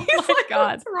 Oh He's my like,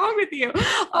 God. what's wrong with you?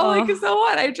 I'm like, so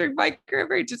what? I drink my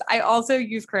cranberry juice. I also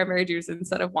use cranberry juice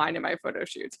instead of wine in my photo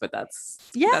shoots, but that's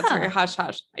very hush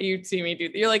hush. You see me do.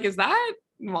 You're like, is that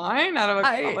wine out of a?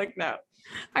 I'm like, no.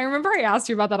 I remember I asked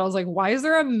you about that. I was like, why is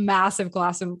there a massive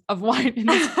glass of wine in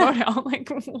this photo? I'm like,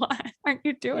 what are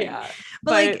you doing? Yeah.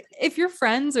 But like, if your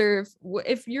friends or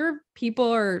if your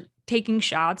people are taking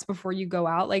shots before you go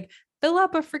out, like fill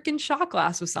up a freaking shot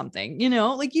glass with something,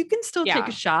 like you can still take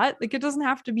a shot. Like it doesn't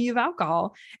have to be of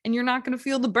alcohol, and you're not going to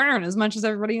feel the burn as much as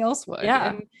everybody else would. Yeah.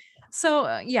 And so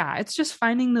it's just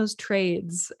finding those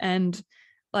trades and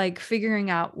like figuring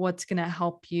out what's going to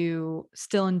help you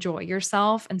still enjoy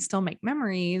yourself and still make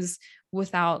memories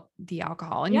without the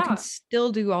alcohol. And you can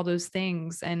still do all those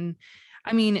things. And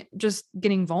I mean, just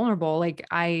getting vulnerable, like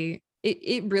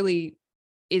it really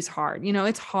is hard.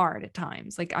 It's hard at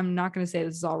times. Like, I'm not going to say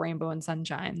this is all rainbow and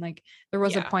sunshine. Like there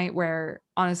was a point where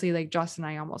honestly, like Justin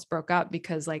and I almost broke up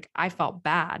because like I felt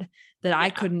bad that I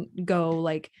couldn't go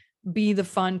like be the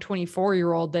fun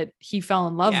 24-year-old that he fell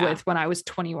in love Yeah. with when I was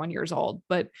 21 years old.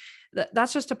 But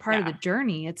that's just a part of the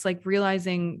journey. It's like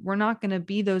realizing we're not going to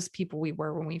be those people we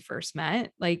were when we first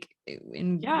met. Like,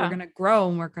 and we're going to grow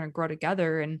and we're going to grow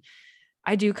together. And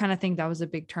I do kind of think that was a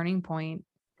big turning point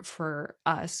for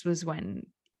us, was when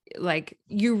like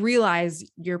you realize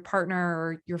your partner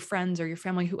or your friends or your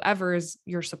family, whoever is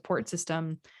your support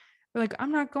system, they're like,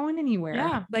 I'm not going anywhere.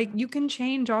 Yeah. Like, you can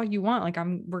change all you want. Like,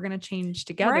 we're going to change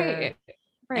together.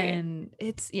 Right. And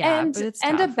it's, and but it's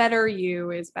and tough. a better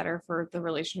you is better for the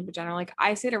relationship in general. Like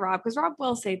I say to Rob, because Rob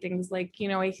will say things like,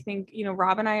 I think,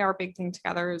 Rob and I, our big thing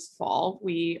together is fall.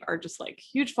 We are just like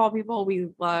huge fall people. We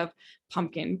love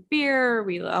pumpkin beer.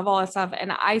 We love all that stuff.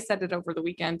 And I said it over the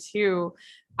weekend too.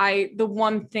 The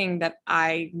one thing that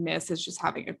I miss is just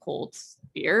having a cold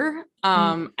beer.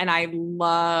 And I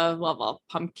love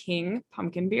pumpkin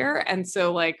beer. And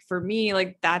so like for me,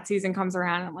 like that season comes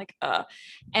around, I'm like,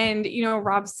 and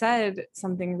Rob said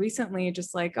something recently,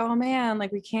 just like, oh man,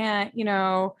 like we can't,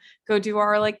 go do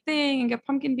our like thing and get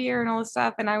pumpkin beer and all this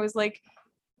stuff. And I was like,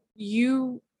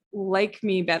 you like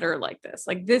me better like this.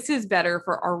 Like this is better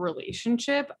for our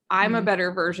relationship. I'm a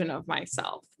better version of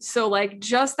myself. So like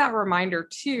just that reminder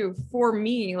too, for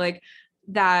me, like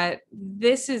that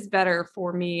this is better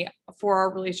for me, for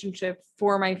our relationship,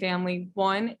 for my family.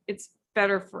 One, it's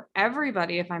better for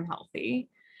everybody if I'm healthy,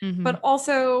 but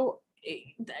also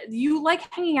you like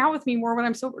hanging out with me more when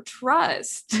I'm sober.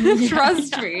 Trust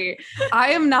me.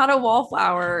 I am not a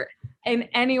wallflower in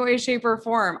any way, shape, or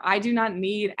form. I do not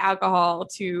need alcohol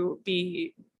to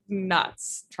be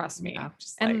nuts. Trust me.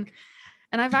 And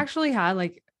I've actually had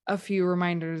like a few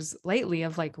reminders lately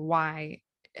of like why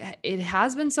it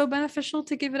has been so beneficial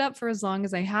to give it up for as long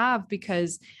as I have,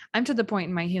 because I'm to the point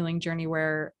in my healing journey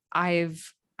where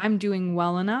I'm doing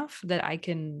well enough that I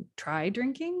can try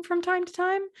drinking from time to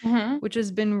time, which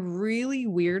has been really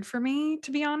weird for me,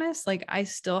 to be honest. Like I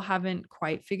still haven't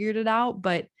quite figured it out,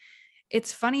 but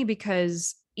it's funny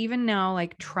because even now,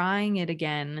 like trying it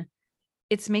again,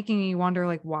 it's making me wonder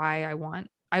like why I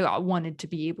wanted to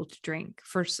be able to drink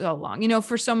for so long.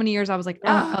 For so many years I was like,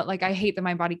 like I hate that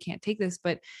my body can't take this.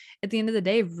 But at the end of the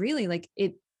day, really, like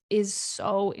it is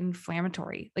so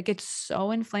inflammatory. Like it's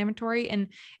so inflammatory. And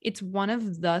it's one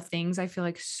of the things I feel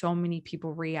like so many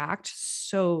people react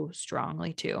so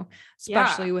strongly to,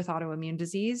 especially with autoimmune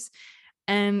disease.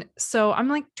 And so I'm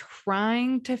like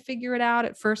trying to figure it out.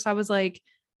 At first I was like,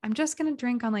 I'm just going to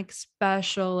drink on like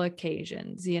special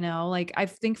occasions, like I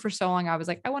think for so long I was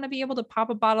like, I want to be able to pop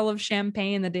a bottle of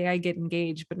champagne the day I get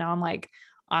engaged. But now I'm like,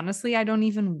 honestly, I don't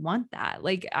even want that.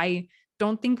 Like, I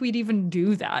don't think we'd even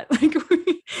do that. Like,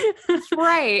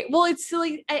 right. Well, it's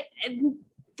silly.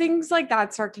 Things like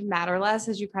that start to matter less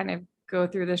as you kind of go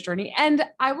through this journey. And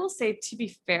I will say, to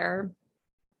be fair,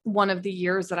 one of the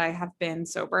years that I have been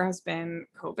sober has been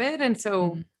COVID. And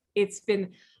so it's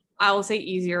been, I will say,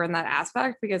 easier in that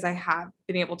aspect because I have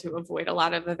been able to avoid a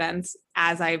lot of events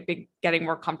as I've been getting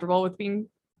more comfortable with being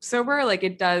sober. Like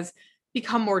it does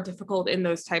become more difficult in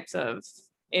those types of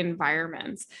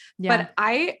environments. But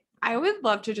I would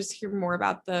love to just hear more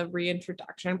about the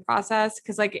reintroduction process.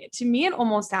 Cause like to me, it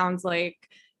almost sounds like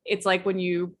it's like when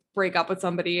you break up with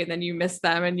somebody and then you miss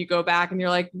them and you go back and you're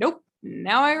like, nope,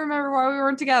 now I remember why we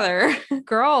weren't together.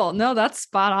 Girl, no, that's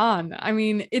spot on. I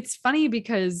mean, it's funny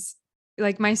because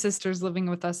like my sister's living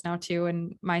with us now too.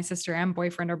 And my sister and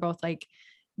boyfriend are both like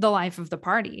the life of the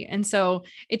party. And so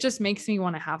it just makes me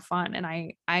want to have fun. And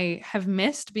I have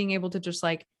missed being able to just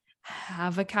like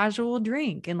have a casual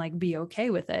drink and like be okay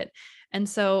with it. And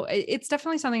so it's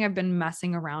definitely something I've been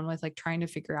messing around with, like trying to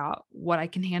figure out what I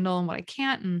can handle and what I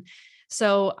can't. And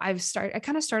so I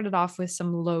kind of started off with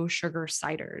some low sugar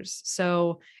ciders.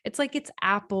 So it's like, it's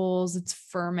apples, it's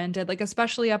fermented, like,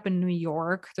 especially up in New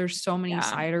York, there's so many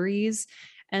cideries.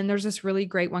 And there's this really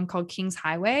great one called King's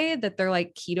Highway that they're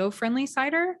like keto friendly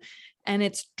cider, and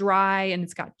it's dry and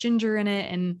it's got ginger in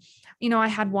it. And, I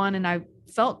had one and I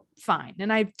felt fine,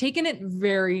 and I've taken it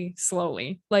very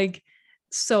slowly, like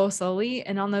so slowly.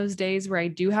 And on those days where I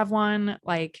do have one,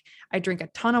 like I drink a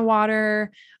ton of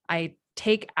water. I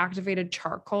take activated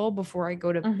charcoal before I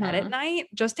go to bed at night,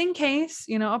 just in case,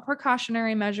 a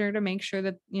precautionary measure to make sure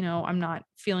that, I'm not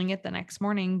feeling it the next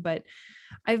morning. But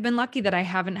I've been lucky that I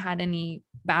haven't had any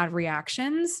bad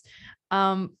reactions.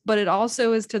 But it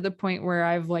also is to the point where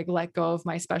I've like let go of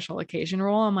my special occasion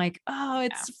rule. I'm like, oh,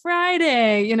 it's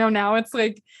Friday, now it's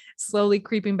like slowly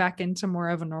creeping back into more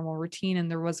of a normal routine.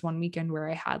 And there was one weekend where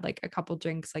I had like a couple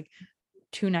drinks, like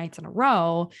 2 nights in a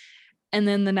row. And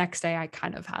then the next day I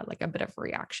kind of had like a bit of a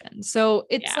reaction. So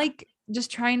it's like just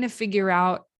trying to figure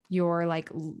out your like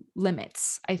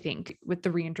limits, I think, with the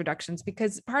reintroductions,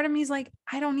 because part of me is like,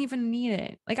 I don't even need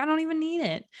it. Like, I don't even need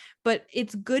it, but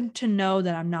it's good to know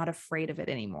that I'm not afraid of it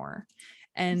anymore.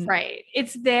 And right.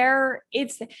 It's there.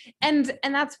 And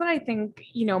that's what I think,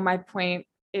 my point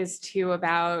is too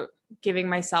about giving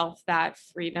myself that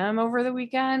freedom over the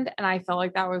weekend. And I felt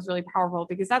like that was really powerful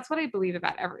because that's what I believe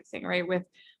about everything, right?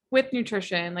 With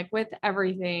nutrition, like with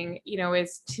everything,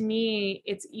 is to me,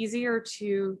 it's easier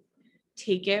to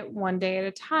take it one day at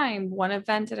a time, one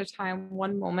event at a time,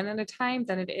 one moment at a time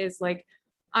than it is like,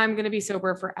 I'm going to be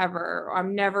sober forever. Or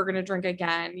I'm never going to drink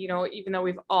again. Even though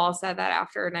we've all said that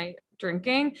after a night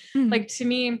drinking, like to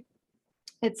me,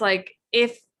 it's like,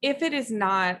 if it is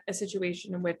not a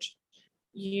situation in which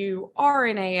you are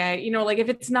in AA, like if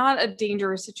it's not a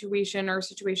dangerous situation or a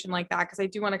situation like that, because I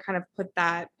do want to kind of put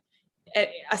that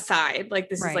aside, like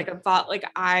this is like a thought, like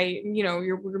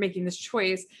we're making this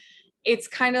choice. It's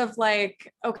kind of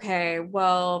like, okay,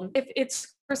 well, if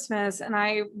it's Christmas and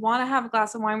I want to have a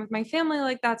glass of wine with my family,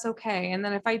 like that's okay. And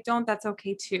then if I don't, that's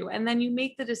okay too. And then you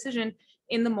make the decision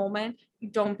in the moment. You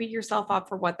don't beat yourself up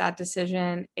for what that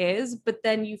decision is, but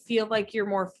then you feel like you're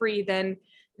more free than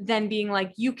being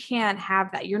like, you can't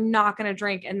have that. You're not going to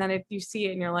drink. And then if you see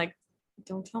it and you're like,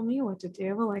 don't tell me what to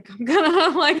do. Like, I'm gonna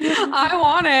I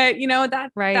want it,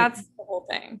 that's the whole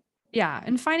thing. Yeah.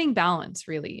 And finding balance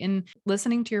really, and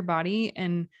listening to your body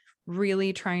and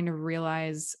really trying to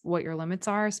realize what your limits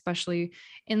are, especially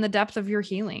in the depth of your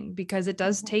healing, because it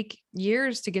does take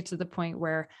years to get to the point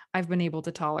where I've been able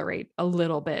to tolerate a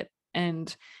little bit.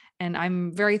 And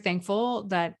I'm very thankful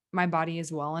that my body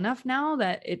is well enough now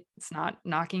that it's not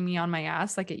knocking me on my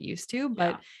ass like it used to.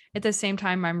 But at the same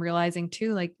time, I'm realizing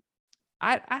too, like,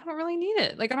 I don't really need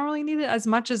it. Like, I don't really need it as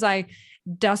much as I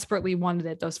desperately wanted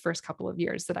it those first couple of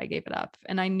years that I gave it up.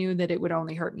 And I knew that it would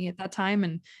only hurt me at that time.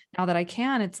 And now that I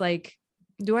can, it's like,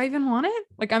 do I even want it?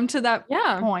 Like, I'm to that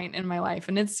point in my life.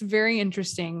 And it's very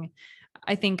interesting.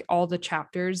 I think all the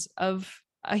chapters of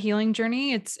a healing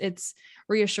journey, it's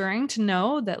reassuring to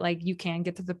know that like you can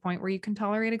get to the point where you can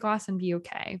tolerate a glass and be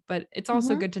okay. But it's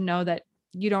also good to know that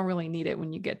you don't really need it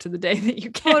when you get to the day that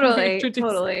you can.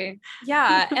 Totally.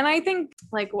 Yeah. And I think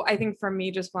for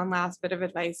me, just one last bit of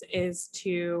advice is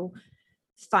to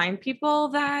find people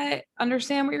that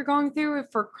understand what you're going through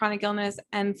for chronic illness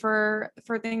and for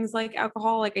things like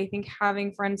alcohol. Like, I think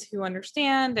having friends who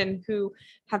understand and who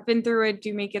have been through it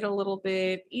do make it a little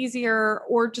bit easier,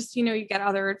 or just, you get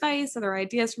other advice, other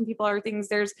ideas from people, or things.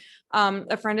 There's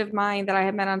a friend of mine that I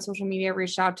had met on social media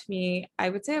reached out to me, I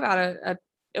would say about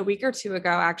a week or two ago,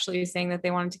 actually, saying that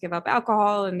they wanted to give up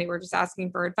alcohol and they were just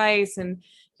asking for advice, and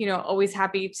always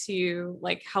happy to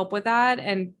like help with that.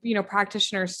 And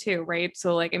practitioners too, right?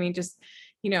 So like, I mean, just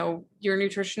your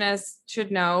nutritionist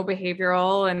should know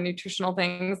behavioral and nutritional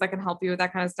things that can help you with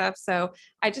that kind of stuff. So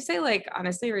I just say, like,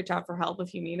 honestly, reach out for help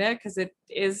if you need it, because it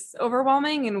is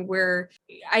overwhelming. And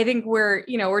I think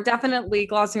we're definitely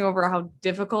glossing over how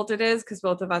difficult it is, because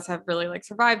both of us have really like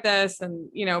survived this, and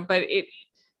but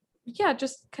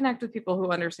just connect with people who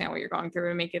understand what you're going through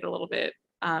and make it a little bit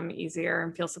easier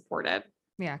and feel supported.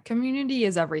 Yeah. Community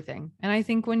is everything. And I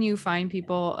think when you find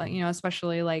people,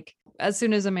 especially like as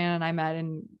soon as Amanda and I met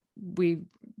and we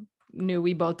knew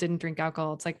we both didn't drink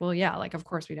alcohol, it's like, well, yeah, like, of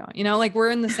course we don't, like we're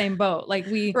in the same boat. Like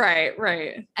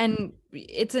right. And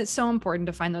it's so important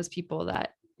to find those people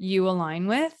that you align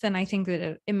with. And I think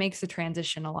that it makes the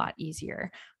transition a lot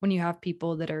easier when you have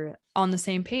people that are on the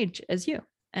same page as you.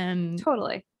 And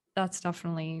totally. That's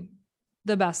definitely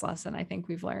the best lesson I think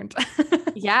we've learned.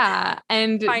 Yeah.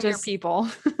 And find your people.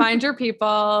 Find your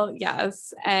people.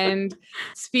 Yes. And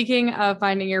speaking of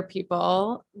finding your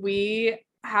people, we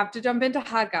have to jump into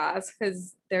hot goss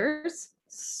because there's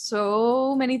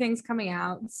so many things coming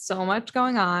out, so much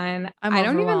going on. I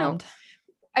don't even know.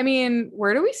 I mean,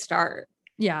 where do we start?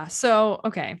 Yeah. So,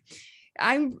 okay.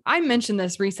 I mentioned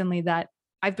this recently that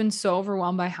I've been so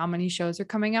overwhelmed by how many shows are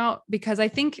coming out, because I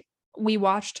think we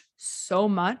watched so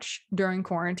much during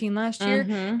quarantine last year.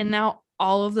 And now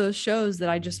all of those shows that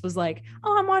I just was like,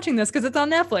 oh, I'm watching this because it's on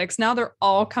Netflix. Now they're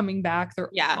all coming back. They're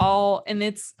all, and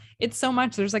it's so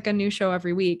much. There's like a new show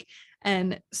every week.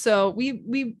 And so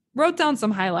we wrote down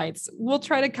some highlights. We'll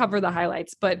try to cover the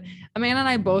highlights, but Amanda and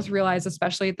I both realized,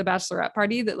 especially at the bachelorette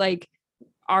party, that like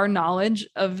our knowledge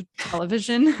of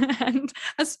television and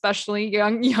especially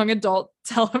young adult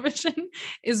television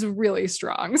is really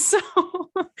strong. So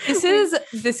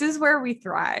this is where we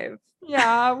thrive.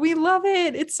 Yeah, we love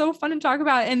it. It's so fun to talk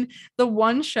about. And the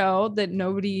one show that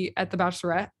nobody at the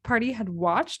bachelorette party had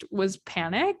watched was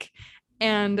Panic.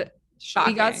 And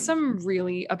shocking. We got some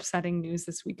really upsetting news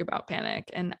this week about Panic.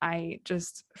 And I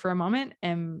just, for a moment,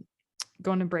 am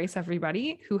going to brace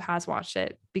everybody who has watched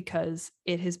it because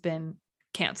it has been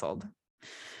canceled.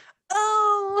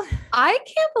 Oh, I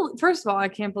can't believe, first of all, I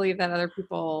can't believe that other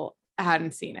people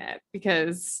hadn't seen it,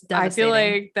 because I feel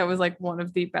like that was like one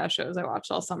of the best shows I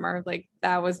watched all summer. Like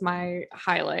that was my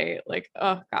highlight. Like,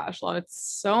 oh gosh, love it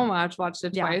so much. Watched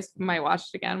it twice. Might watch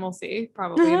it again. We'll see.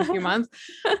 Probably in a few months.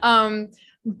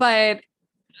 But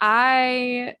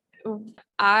I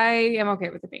am okay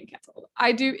with it being canceled.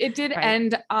 It did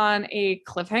end on a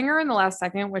cliffhanger in the last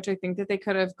second, which I think that they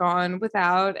could have gone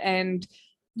without. And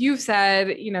you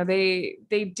said, you know, they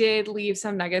did leave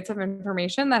some nuggets of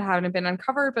information that haven't been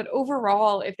uncovered, but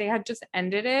overall, if they had just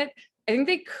ended it, I think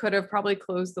they could have probably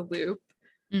closed the loop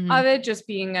of it just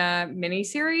being a mini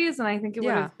series, and I think it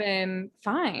would have been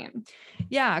fine.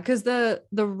 Yeah, because the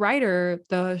writer,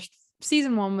 the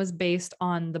season 1 was based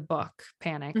on the book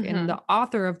Panic, and the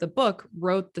author of the book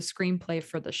wrote the screenplay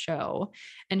for the show,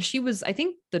 and she was, I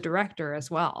think, the director as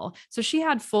well, so she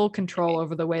had full control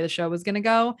over the way the show was going to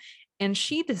go. And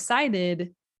she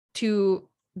decided to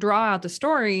draw out the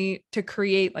story to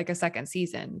create like a second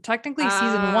season. Technically,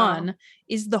 season 1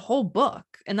 is the whole book,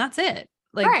 and that's it.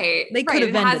 Like they could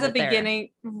have ended it beginning.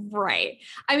 Right.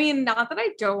 I mean, not that I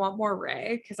don't want more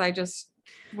Ray, because I just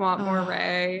want more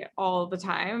Ray all the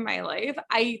time in my life.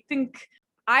 I think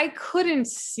I couldn't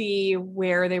see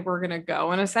where they were going to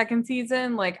go in a second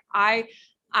season. Like I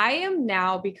am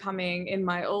now becoming, in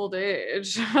my old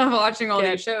age of watching all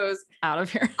these shows, out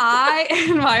of here.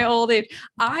 In my old age,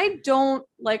 I don't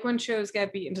like when shows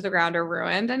get beaten to the ground or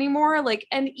ruined anymore. Like,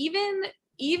 and even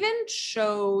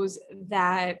shows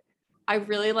that I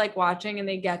really like watching and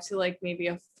they get to like maybe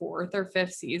a 4th or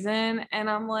 5th season, and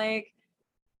I'm like,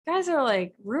 guys are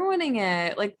like ruining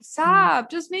it. Like,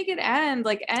 stop, just make it end.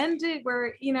 Like, end it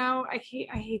where, you know, I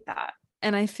hate that.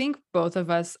 And I think both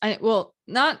of us, well,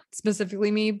 not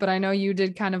specifically me, but I know you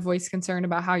did kind of voice concern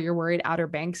about how you're worried Outer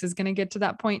Banks is going to get to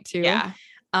that point too. Yeah.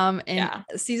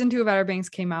 Season 2 of Outer Banks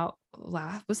came out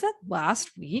was that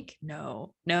last week?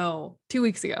 No, 2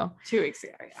 weeks ago. 2 weeks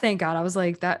ago. Yeah. Thank God. I was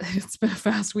like, that it's been a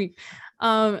fast week.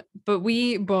 But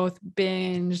we both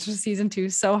binged season 2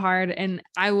 so hard. And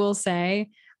I will say,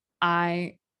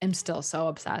 I am still so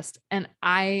obsessed, and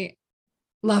I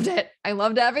loved it. I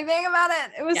loved everything about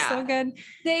it. It was so good.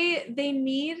 They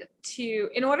need to,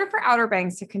 in order for Outer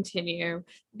Banks to continue,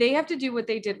 they have to do what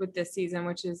they did with this season,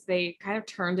 which is they kind of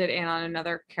turned it in on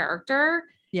another character.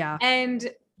 Yeah. And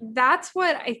that's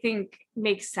what I think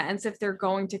makes sense if they're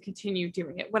going to continue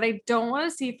doing it. What I don't want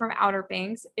to see from Outer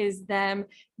Banks is them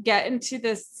get into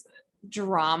this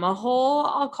drama hole,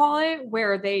 I'll call it,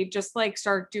 where they just like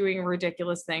start doing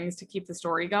ridiculous things to keep the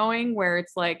story going, where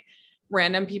it's like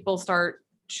random people start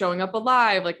showing up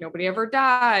alive, like nobody ever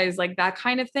dies, like that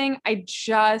kind of thing. I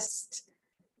just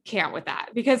can't with that,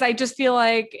 because I just feel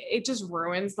like it just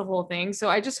ruins the whole thing. So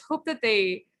I just hope that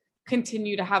they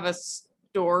continue to have a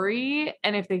story,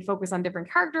 and if they focus on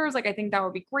different characters, like I think that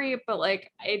would be great, but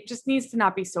like it just needs to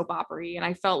not be soap opera-y. And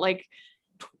I felt like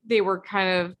they were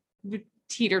kind of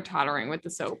teeter-tottering with the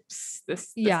soaps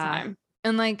this time.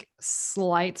 And like,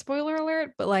 slight spoiler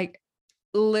alert, but like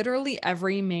literally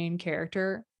every main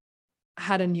character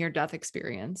had a near-death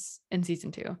experience in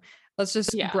season 2. Let's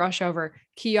just brush over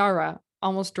Kiara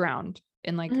almost drowned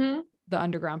in like the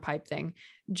underground pipe thing.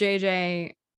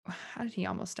 JJ, how did he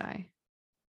almost die?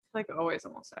 Like always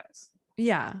almost dies.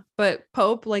 Yeah, but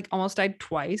Pope like almost died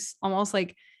twice. Almost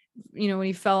like, you know, when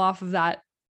he fell off of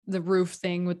the roof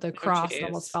thing with the cross, and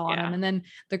almost fell on him. And then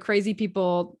the crazy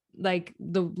people, like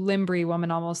the Limbri woman,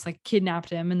 almost like kidnapped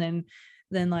him. And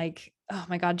then like, oh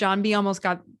my God, John B almost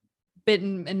got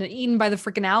bitten and eaten by the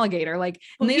freaking alligator. Like,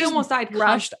 and they almost died,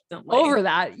 rushed over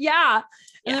that. Yeah.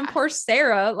 And then poor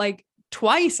Sarah, like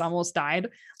twice almost died.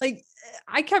 Like,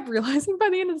 I kept realizing by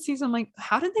the end of the season, I'm like,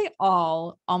 how did they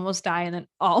all almost die and then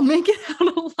all make it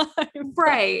out alive?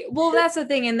 Right. Well, that's the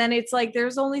thing. And then it's like,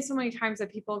 there's only so many times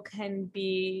that people can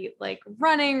be like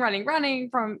running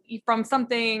from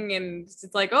something. And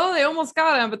it's like, oh, they almost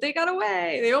got him, but they got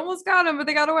away. They almost got him, but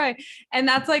they got away. And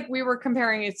that's like, we were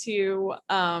comparing it to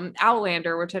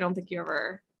Outlander, which I don't think you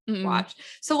ever watched.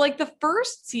 So like the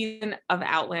first season of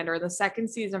Outlander, the second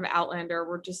season of Outlander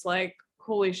were just like,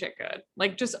 holy shit, good.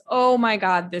 Like, just, oh my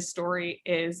God, this story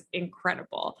is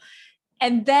incredible.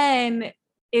 And then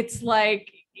it's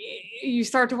like, you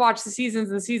start to watch the seasons,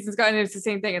 and the seasons go, and it's the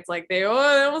same thing. It's like, they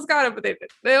almost got it, but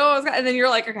they almost got it. And then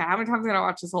you're like, okay, how many times am I gonna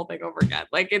watch this whole thing over again?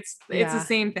 Like, it's the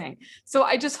same thing. So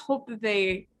I just hope that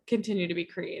they continue to be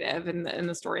creative in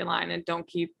the storyline and don't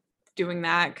keep doing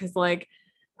that. Cause like,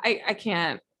 I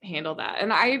can't handle that.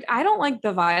 And I don't like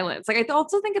the violence. Like I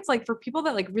also think it's like for people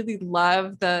that like really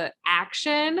love the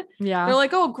action, they're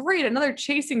like, oh great, another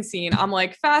chasing scene. I'm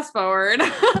like, fast forward.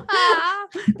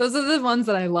 Those are the ones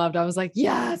that I loved. I was like,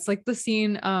 yeah, it's like the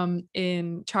scene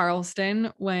in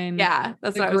Charleston when that's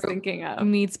what I was thinking of.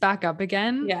 Meets back up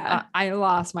again. Yeah. I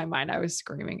lost my mind. I was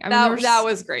screaming. That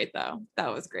was great though.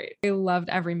 That was great. I loved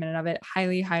every minute of it.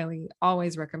 Highly, highly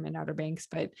always recommend Outer Banks.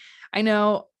 But I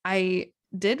know I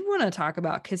did want to talk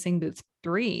about Kissing Booth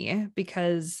 3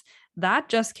 because that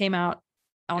just came out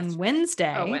on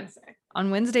Wednesday. Oh, Wednesday.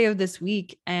 On Wednesday of this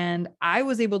week. And I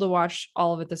was able to watch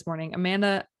all of it this morning.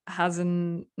 Amanda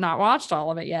hasn't not watched all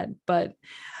of it yet, but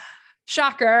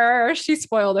shocker, she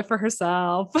spoiled it for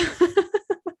herself.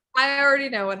 I already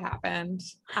know what happened.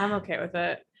 I'm okay with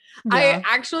it. Yeah. I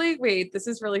actually, wait, this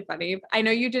is really funny. I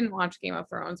know you didn't watch Game of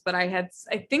Thrones, but I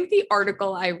think the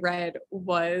article I read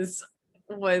was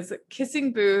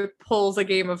Kissing Booth pulls a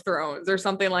Game of Thrones or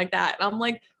something like that. And I'm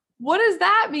like, what does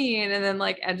that mean? And then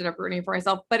like ended up rooting for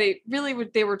myself. But it really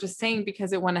they were just saying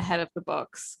because it went ahead of the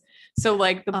books. So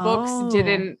like the books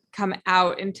didn't come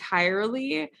out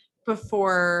entirely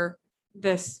before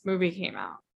this movie came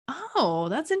out. Oh,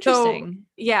 that's interesting. So,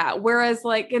 yeah. Whereas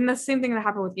like in the same thing that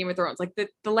happened with Game of Thrones, like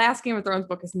the last Game of Thrones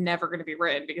book is never going to be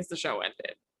written because the show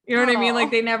ended. You know what I mean?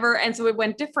 Like they never, and so it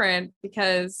went different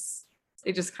because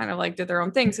they just kind of like did their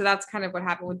own thing. So that's kind of what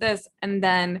happened with this. And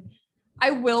then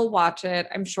I will watch it.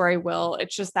 I'm sure I will.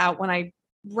 It's just that when I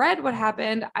read what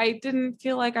happened, I didn't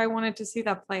feel like I wanted to see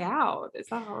that play out. Is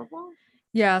that horrible?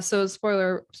 Yeah. So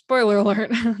spoiler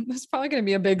alert. There's probably going to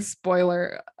be a big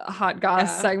spoiler hot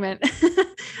goss segment.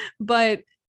 But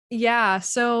yeah,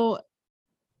 so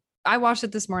I watched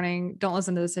it this morning. Don't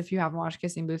listen to this if you haven't watched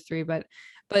Kissing Booth 3, but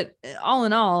all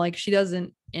in all, like she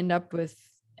doesn't end up with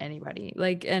anybody.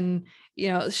 Like, and you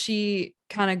know, she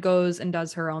kind of goes and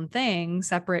does her own thing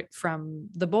separate from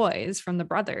the boys, from the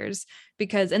brothers,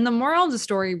 because and the moral of the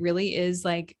story really is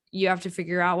like you have to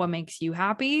figure out what makes you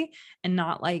happy and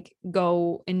not like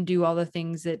go and do all the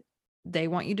things that they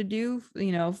want you to do,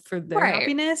 you know, for their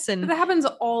happiness. And that happens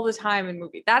all the time in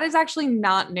movies. That is actually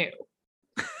not new.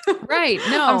 Right.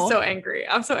 No, I'm so angry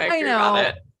about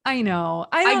it. I know.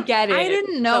 I get it. I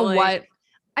didn't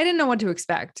know what to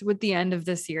expect with the end of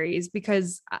the series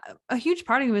because a huge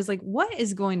part of me was like, what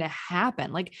is going to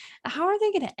happen? Like, how are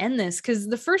they going to end this? Because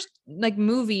the first two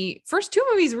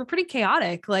movies were pretty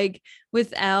chaotic, like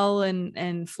with Elle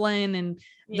and Flynn and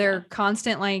their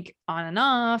constant like on and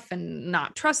off and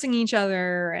not trusting each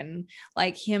other and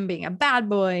like him being a bad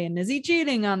boy and is he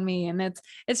cheating on me? And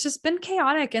it's just been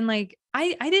chaotic. And like,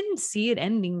 I didn't see it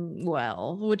ending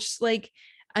well, which like,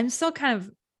 I'm still kind of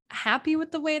happy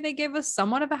with the way they gave us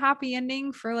somewhat of a happy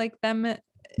ending for like them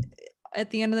at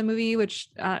the end of the movie,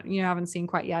 which you haven't seen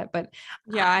quite yet, but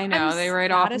yeah, I know they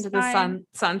ride off into the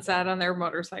sunset on their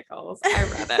motorcycles. I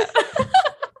read it.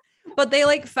 But they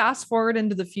like fast forward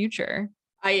into the future.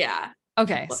 Yeah.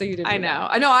 Okay. So you did. I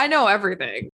know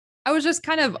everything. I was just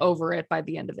kind of over it by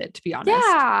the end of it, to be honest.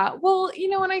 Yeah. Well, you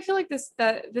know, and I feel like this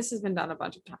has been done a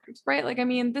bunch of times, right? Like, I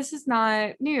mean, this is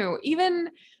not new. Even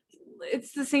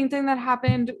it's the same thing that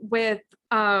happened with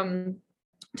To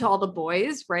All the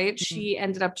Boys, right? Mm-hmm. She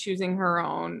ended up choosing her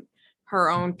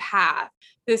own path.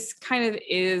 This kind of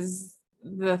is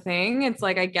the thing. It's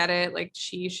like, I get it. Like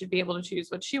she should be able to choose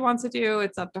what she wants to do.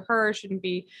 It's up to her. Shouldn't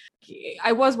be.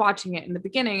 I was watching it in the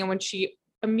beginning, and when she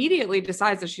immediately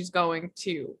decides that she's going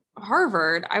to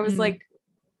Harvard, I was like,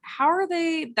 how are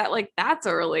they that like that's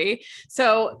early?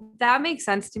 So that makes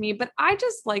sense to me, but I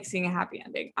just like seeing a happy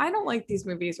ending. I don't like these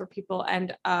movies where people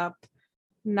end up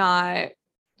not, I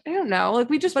don't know, like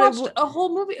we just watched a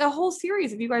whole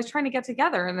series of you guys trying to get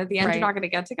together and at the end you're not going to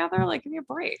get together. Like, give me a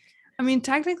break. I mean,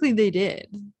 technically they did.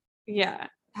 Yeah.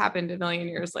 Happened a million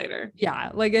years later.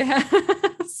 Yeah. Like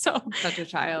so such a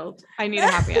child. I need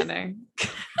a happy ending.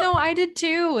 No, I did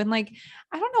too. And like,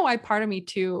 I don't know why part of me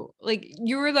too, like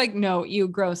you were like, no, you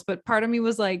gross. But part of me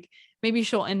was like, maybe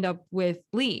she'll end up with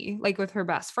Lee, like with her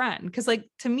best friend. Cause like,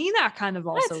 to me, that kind of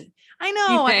also, what? I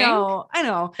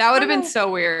know. That would have been so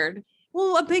weird.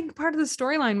 Well, a big part of the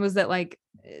storyline was that like,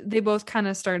 they both kind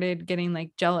of started getting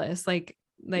like jealous, like,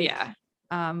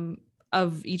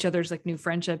 of each other's like new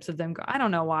friendships of them. I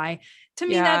don't know why. To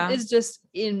me, that is just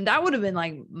that would have been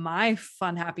like my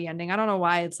fun, happy ending. I don't know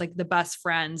why it's like the best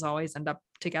friends always end up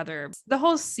together. The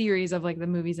whole series of like the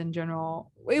movies in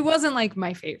general, it wasn't like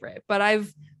my favorite, but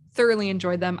I've thoroughly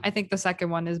enjoyed them. I think the second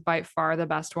one is by far the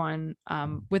best one,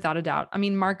 without a doubt. I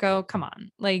mean, Marco, come on.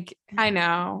 Like, I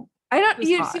know. I don't,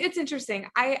 it's interesting.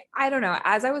 I don't know.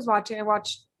 As I was watching, I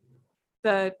watched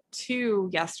the 2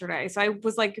 yesterday. So I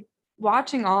was like,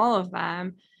 watching all of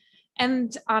them,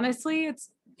 And honestly, it's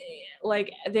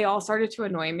like they all started to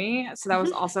annoy me. So that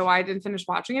was also why I didn't finish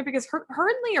watching it, because her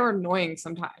and Lee are annoying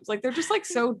sometimes. Like they're just like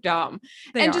so dumb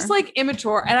and just like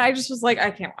immature. And I just was like, I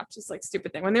can't watch this like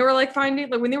stupid thing. When they were like finding,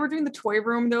 like when they were doing the toy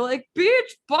room, they're like,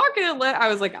 bitch, bucket list. I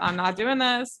was like, I'm not doing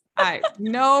this.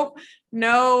 No,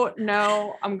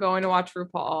 I'm going to watch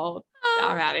RuPaul.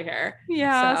 I'm out of here.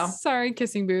 Yeah, so. Sorry,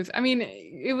 Kissing Booth. I mean,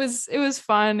 it was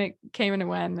fun. It came and it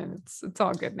went, and it's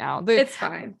all good now. It's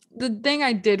fine. The thing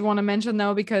I did want to mention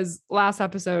though, because last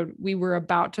episode we were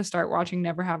about to start watching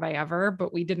Never Have I Ever,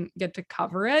 but we didn't get to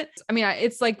cover it. I mean,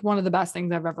 it's like one of the best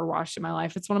things I've ever watched in my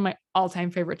life. It's one of my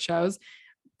all-time favorite shows.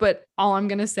 But all I'm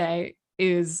gonna say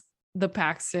is the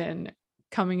Paxton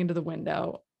coming into the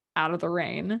window out of the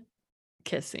rain,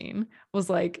 kissing was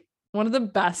like one of the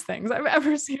best things I've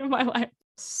ever seen in my life.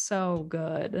 So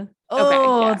good.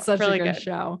 It's such really a good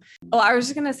show. Well, I was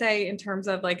just gonna say, in terms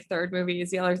of like third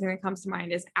movies, the other thing that comes to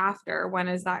mind is After. When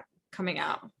is that coming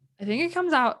out? I think it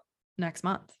comes out next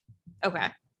month. Okay.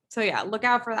 So yeah, look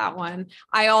out for that one.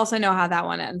 I also know how that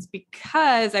one ends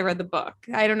because I read the book.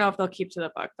 I don't know if they'll keep to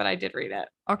the book, but I did read it.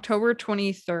 October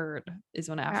 23rd is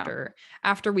when after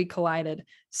we collided.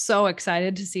 So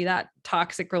excited to see that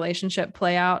toxic relationship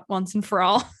play out once and for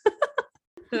all.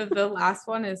 The last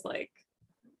one is like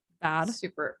bad,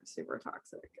 super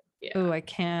toxic. Yeah. Oh, I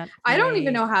can't. I don't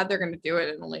even know how they're going to do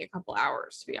it in only a couple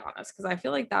hours, to be honest, because I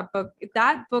feel like that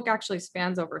book actually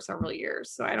spans over several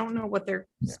years. So I don't know what they're.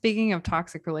 Speaking of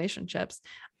toxic relationships,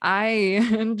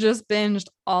 I just binged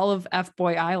all of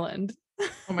F-Boy Island.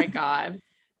 Oh my God.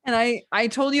 And I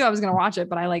told you I was going to watch it,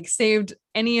 but I like saved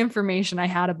any information I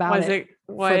had about it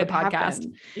for the podcast.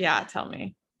 Happened? Yeah, tell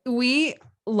me. We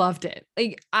loved it.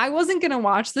 Like I wasn't gonna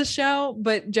watch the show,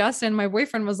 but Justin, my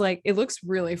boyfriend, was like, it looks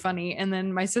really funny. And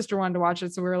then my sister wanted to watch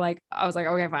it. So we were like, I was like,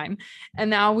 okay, fine. And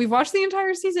now we've watched the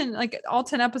entire season. Like all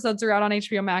 10 episodes are out on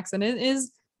HBO Max, and it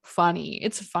is funny.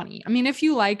 It's funny. I mean, if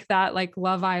you like that, like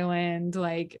Love Island,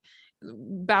 like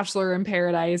Bachelor in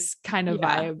Paradise kind of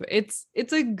vibe, it's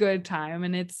a good time,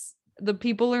 and the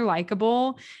people are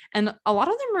likable, and a lot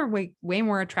of them are way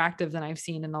more attractive than I've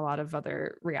seen in a lot of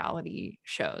other reality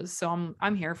shows. So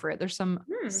I'm here for it. There's some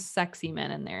sexy men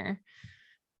in there.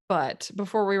 But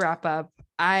before we wrap up,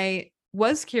 I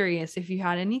was curious if you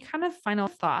had any kind of final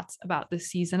thoughts about this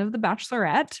season of The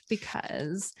Bachelorette,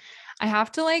 because I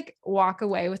have to like walk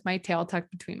away with my tail tucked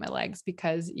between my legs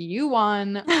because you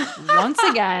won once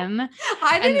again.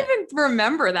 I didn't even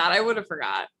remember that. I would have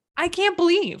forgot. I can't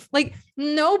believe, like,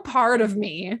 no part of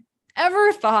me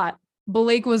ever thought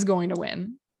Blake was going to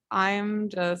win. I don't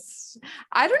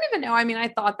even know. I mean, I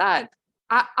thought that.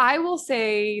 I will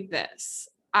say this.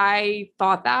 I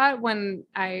thought that when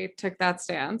I took that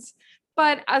stance,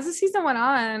 but as the season went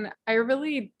on, I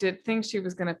really did think she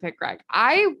was going to pick Greg.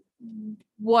 I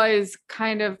was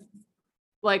kind of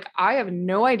like, I have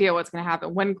no idea what's going to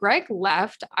happen. When Greg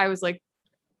left, I was like,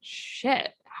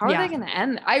 shit. How are they going to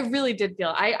end? I really did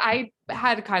feel I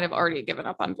had kind of already given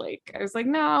up on Blake. I was like,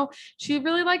 no, she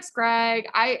really likes Greg.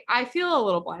 I feel a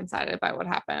little blindsided by what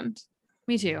happened.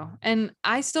 Me too. And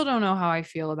I still don't know how I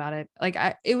feel about it. Like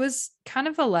it was kind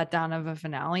of a letdown of a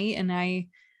finale, and I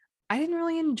didn't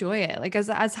really enjoy it. Like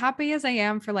as happy as I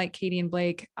am for like Katie and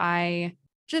Blake, I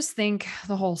just think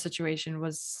the whole situation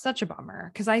was such a bummer,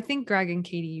 because I think Greg and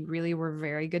Katie really were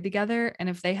very good together. And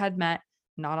if they had met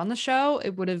not on the show,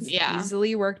 it would have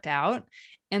easily worked out.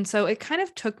 And so it kind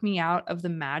of took me out of the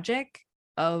magic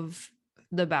of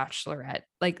the Bachelorette,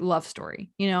 like love story,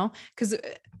 you know, because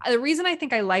the reason I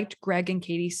think I liked Greg and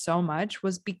Katie so much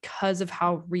was because of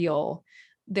how real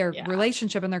their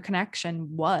relationship and their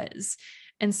connection was.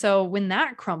 And so when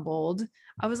that crumbled,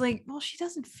 I was like, well, she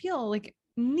doesn't feel like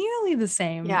nearly the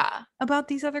same about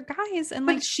these other guys. And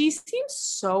like she seems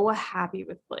so happy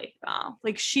with Blake though.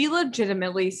 Like she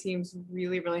legitimately seems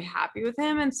really, really happy with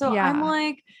him. And so I'm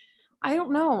like, I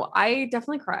don't know. I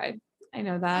definitely cried. I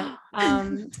know that.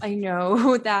 I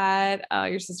know that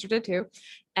your sister did too.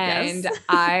 And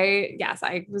I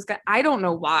don't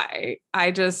know why.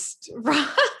 I just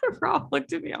Rob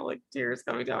looked at me, all like tears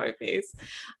coming down my face.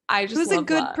 It was a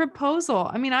good proposal.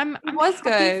 I mean, I'm happy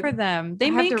good for them. They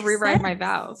have to rewrite my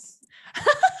vows.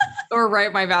 Or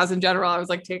write my vows in general. I was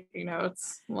like taking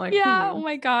notes. I'm like, oh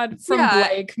my God. From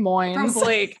Blake Moynes. From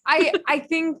Blake. I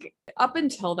think up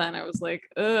until then I was like,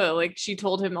 ugh, like she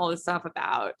told him all this stuff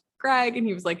about Greg, and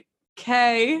he was like,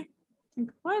 okay.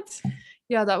 What?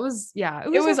 Yeah, that was it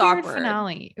was a weird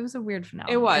finale. It was a weird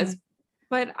finale. It was.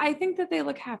 But I think that they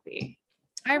look happy.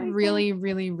 I really,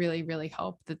 really, really, really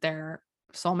hope that they're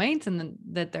soulmates and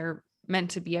that they're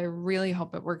meant to be. I really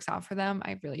hope it works out for them.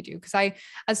 I really do. Cause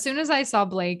as soon as I saw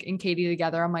Blake and Katie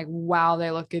together, I'm like, wow, they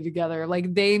look good together.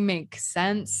 Like they make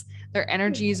sense. Their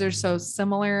energies are so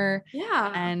similar.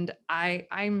 Yeah. And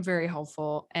I'm very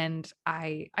hopeful. And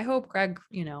I hope Greg,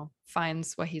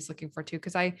 finds what he's looking for too.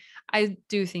 Cause I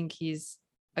do think he's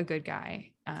a good guy.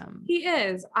 He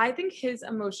is. I think his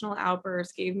emotional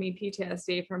outburst gave me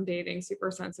PTSD from dating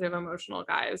super sensitive, emotional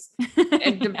guys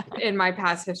in my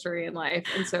past history in life.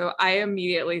 And so I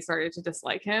immediately started to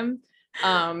dislike him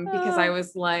because I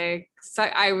was like,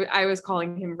 I was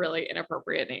calling him really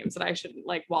inappropriate names that I shouldn't,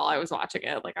 like, while I was watching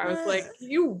it. Like, I was like,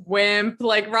 you wimp.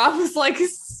 Like, Rob was like,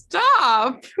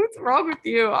 stop. What's wrong with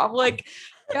you? I'm like,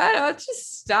 yeah,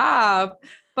 just stop.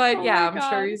 But I'm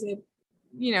sure he's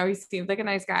he seems like a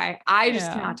nice guy. I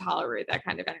just cannot tolerate that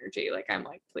kind of energy. Like, I'm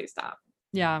like, please stop.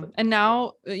 Yeah. And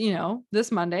now,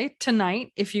 this Monday,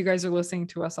 tonight, if you guys are listening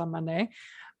to us on Monday,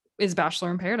 is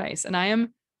Bachelor in Paradise. And I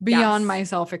am beyond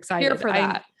myself excited. Here for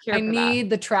that. I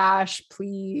need the trash.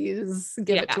 Please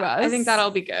give it to us. I think that'll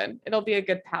be good. It'll be a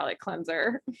good palate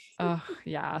cleanser. Oh,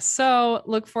 yeah. So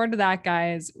look forward to that,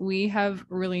 guys. We have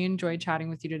really enjoyed chatting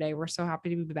with you today. We're so happy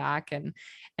to be back. And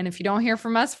if you don't hear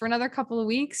from us for another couple of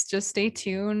weeks, just stay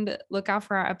tuned. Look out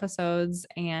for our episodes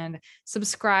and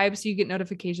subscribe so you get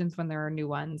notifications when there are new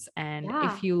ones. And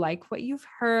if you like what you've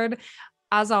heard,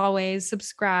 as always,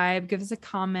 subscribe, give us a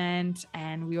comment,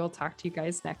 and we will talk to you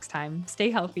guys next time. Stay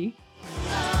healthy.